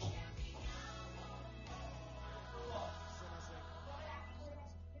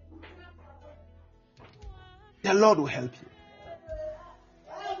 The Lord will help you.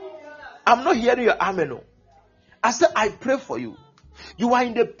 I'm not hearing your amen. No. I said, I pray for you. You are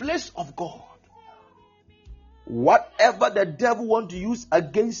in the place of God. Whatever the devil wants to use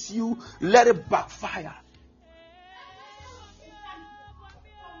against you, let it backfire.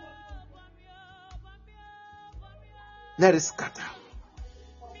 Let it scatter.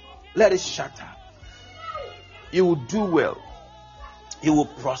 Let it shatter. You will do well. You will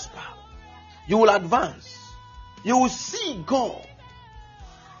prosper. You will advance. You will see God.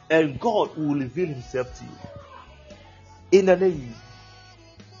 And God will reveal himself to you. In the name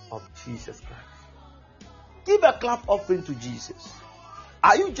of Jesus Christ. Give a clap offering to Jesus.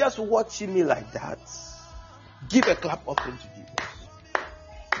 Are you just watching me like that? Give a clap offering to Jesus.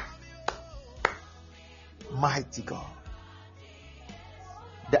 Mighty God.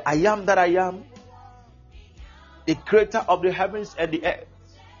 The I am that I am, the creator of the heavens and the earth,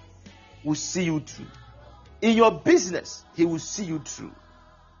 will see you through. In your business, he will see you through.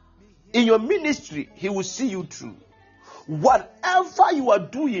 In your ministry, he will see you through. Whatever you are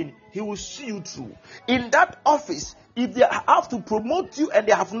doing, he will see you through. In that office, if they have to promote you and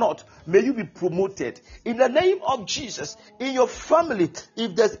they have not, may you be promoted. In the name of Jesus, in your family,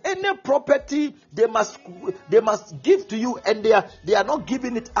 if there's any property they must give to you and they are not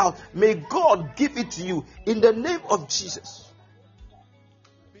giving it out, may God give it to you in the name of Jesus.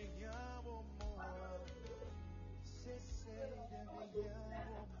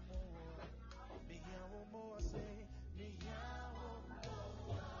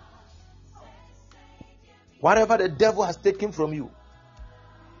 Whatever the devil has taken from you,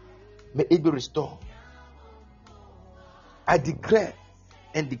 may it be restored. I declare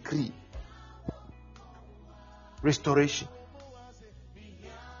and decree restoration.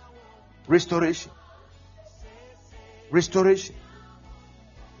 Restoration. Restoration.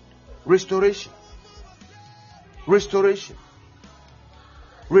 Restoration. Restoration.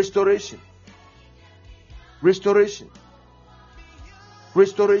 Restoration. Restoration.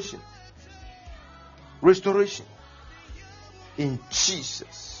 Restoration. Restoration in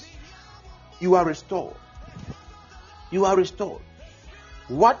Jesus' You are restored. You are restored.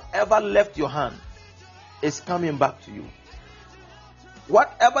 Whatever left your hand is coming back to you.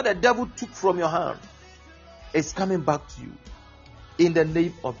 Whatever the devil took from your hand is coming back to you. In the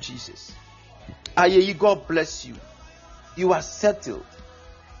name of Jesus. Aye, God bless you. You are settled.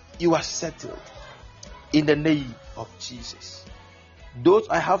 You are settled. In the name of Jesus. Those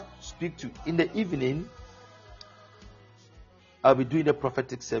I have to speak to in the evening, I'll be doing a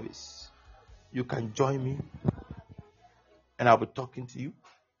prophetic service. You can join me and I'll be talking to you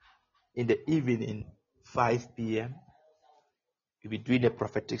in the evening, 5 p.m. We'll be doing a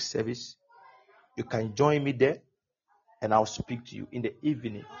prophetic service. You can join me there and I'll speak to you in the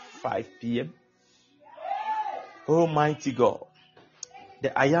evening, 5 p.m. Almighty God,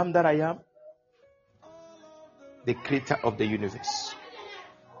 the I am that I am, the creator of the universe.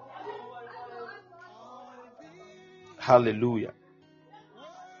 Hallelujah.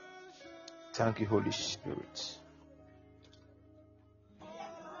 Thank you, Holy Spirit.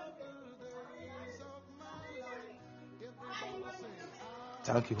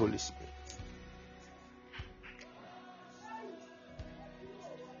 Thank you, Holy Spirit.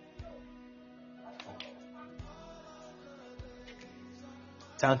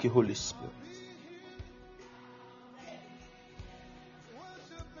 Thank you, Holy Spirit.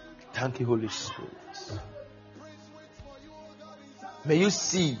 Thank you, Holy Spirit. May you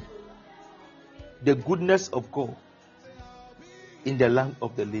see the goodness of God in the land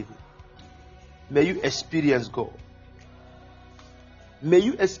of the living. May you experience God. May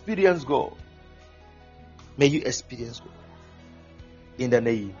you experience God. May you experience God. In the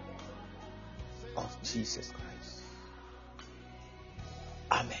name of Jesus Christ.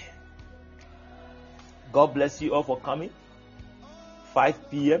 Amen. God bless you all for coming.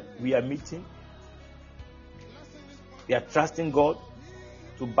 5 p.m. we are meeting. We are trusting God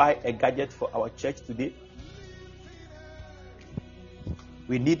to buy a gadget for our church today.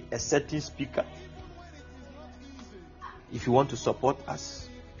 We need a certain speaker. If you want to support us,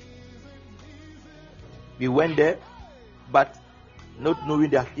 we went there, but not knowing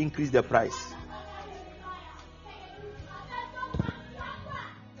they have increased the price.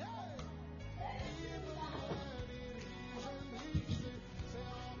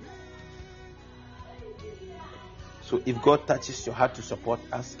 So if God touches your heart to support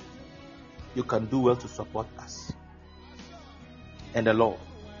us, you can do well to support us. And the Lord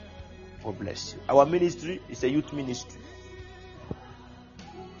will bless you. Our ministry is a youth ministry.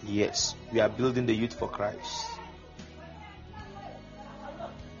 Yes, we are building the youth for Christ.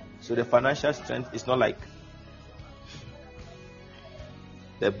 So the financial strength is not like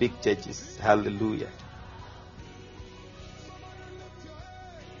the big churches. Hallelujah.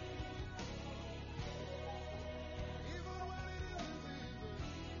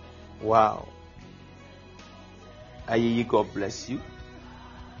 Wow. Aye, God bless you.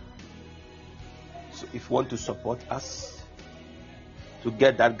 So if you want to support us to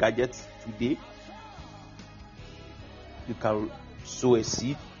get that gadget today, you can sow a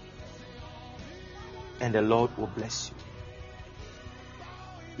seed and the Lord will bless you.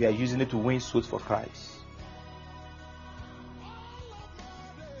 We are using it to win souls for Christ.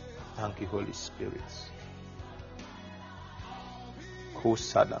 Thank you, Holy Spirit.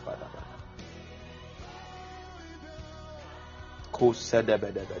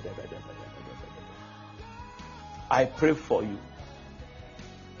 I pray for you.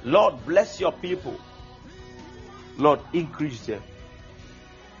 Lord, bless your people. Lord, increase them.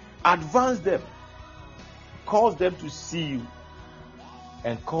 Advance them. Cause them to see you.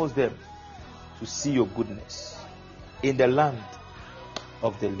 And cause them to see your goodness in the land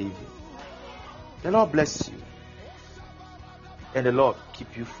of the living. The Lord bless you. And the Lord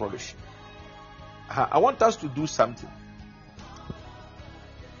keep you flourishing. I want us to do something.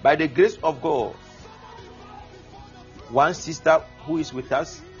 By the grace of God, one sister who is with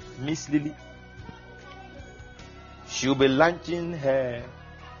us, Miss Lily, she'll be launching her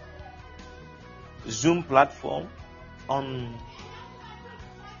Zoom platform on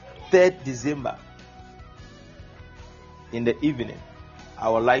 3rd December in the evening. I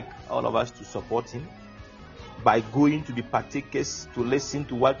would like all of us to support him by going to the partakers to listen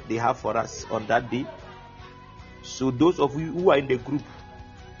to what they have for us on that day. So those of you who are in the group,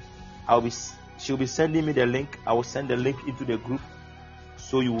 she'll be sending me the link. I will send the link into the group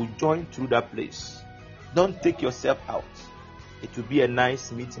so you will join through that place. Don't take yourself out. It will be a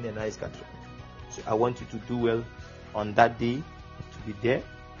nice meeting, a nice gathering. So I want you to do well on that day, to be there,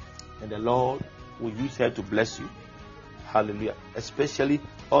 and the Lord will use her to bless you. Hallelujah. Especially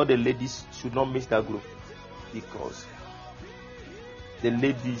all the ladies should not miss that group, because the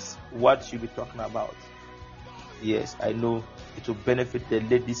ladies what you'll be talking about. Yes, I know it will benefit the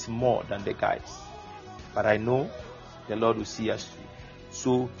ladies more than the guys, but I know the Lord will see us through.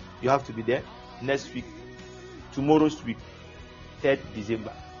 So you have to be there next week, tomorrow's week, 3rd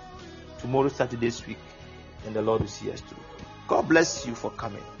December, tomorrow Saturday's week, and the Lord will see us through. God bless you for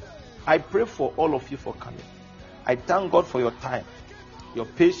coming. I pray for all of you for coming. I thank God for your time, your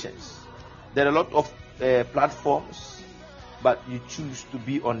patience. There are a lot of platforms, but you choose to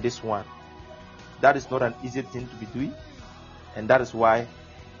be on this one. That is not an easy thing to be doing, and that is why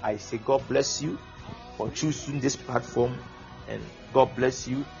I say God bless you for choosing this platform, and God bless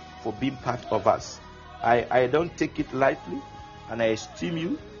you for being part of us. I don't take it lightly, and I esteem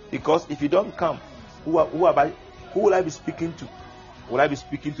you, because if you don't come, who will I be speaking to? Will I be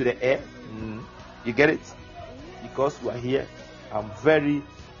speaking to the air? You get it? Because you are here, I'm very,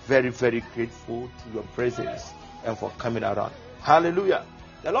 very, very grateful to your presence and for coming around. Hallelujah.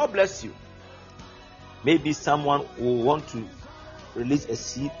 The Lord bless you. Maybe someone will want to release a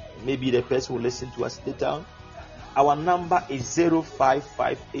seed. Maybe the person will listen to us later. Our number is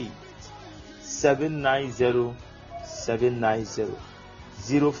 0558 790 790.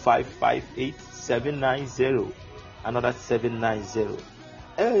 0558 790 another 790.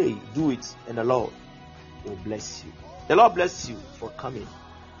 Hey, do it, and the Lord will bless you. The Lord bless you for coming.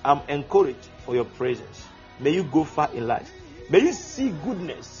 I'm encouraged for your presence. May you go far in life. May you see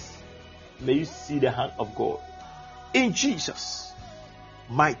goodness. May you see the hand of God. In Jesus'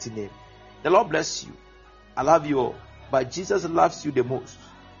 mighty name. The Lord bless you. I love you all. But Jesus loves you the most.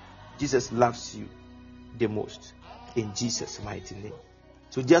 Jesus loves you the most. In Jesus' mighty name.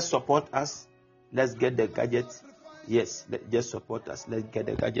 So just support us. Let's get the gadget. Yes, just support us. Let's get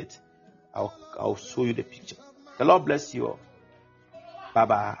the gadget. I'll show you the picture. The Lord bless you all.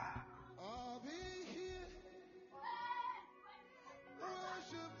 Bye-bye.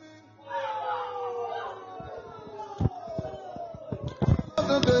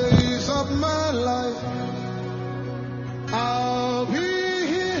 The days of my life, I'll be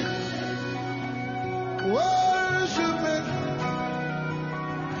here worshiping.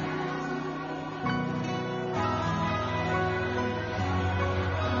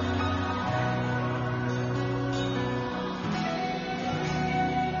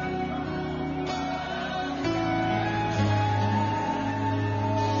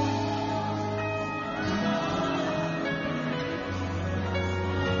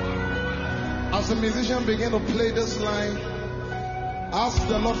 As the musician begin to play this line, ask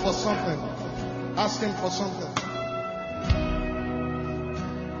the Lord for something. Ask Him for something.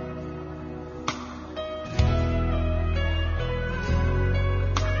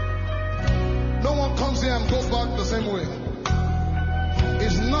 No one comes here and goes back the same way.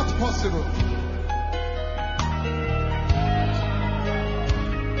 It's not possible.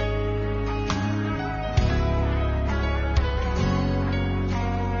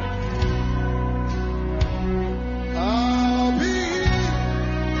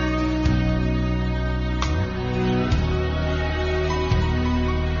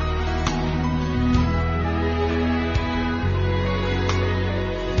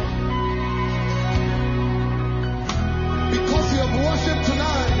 Because you have worshiped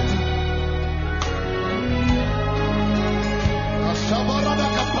tonight,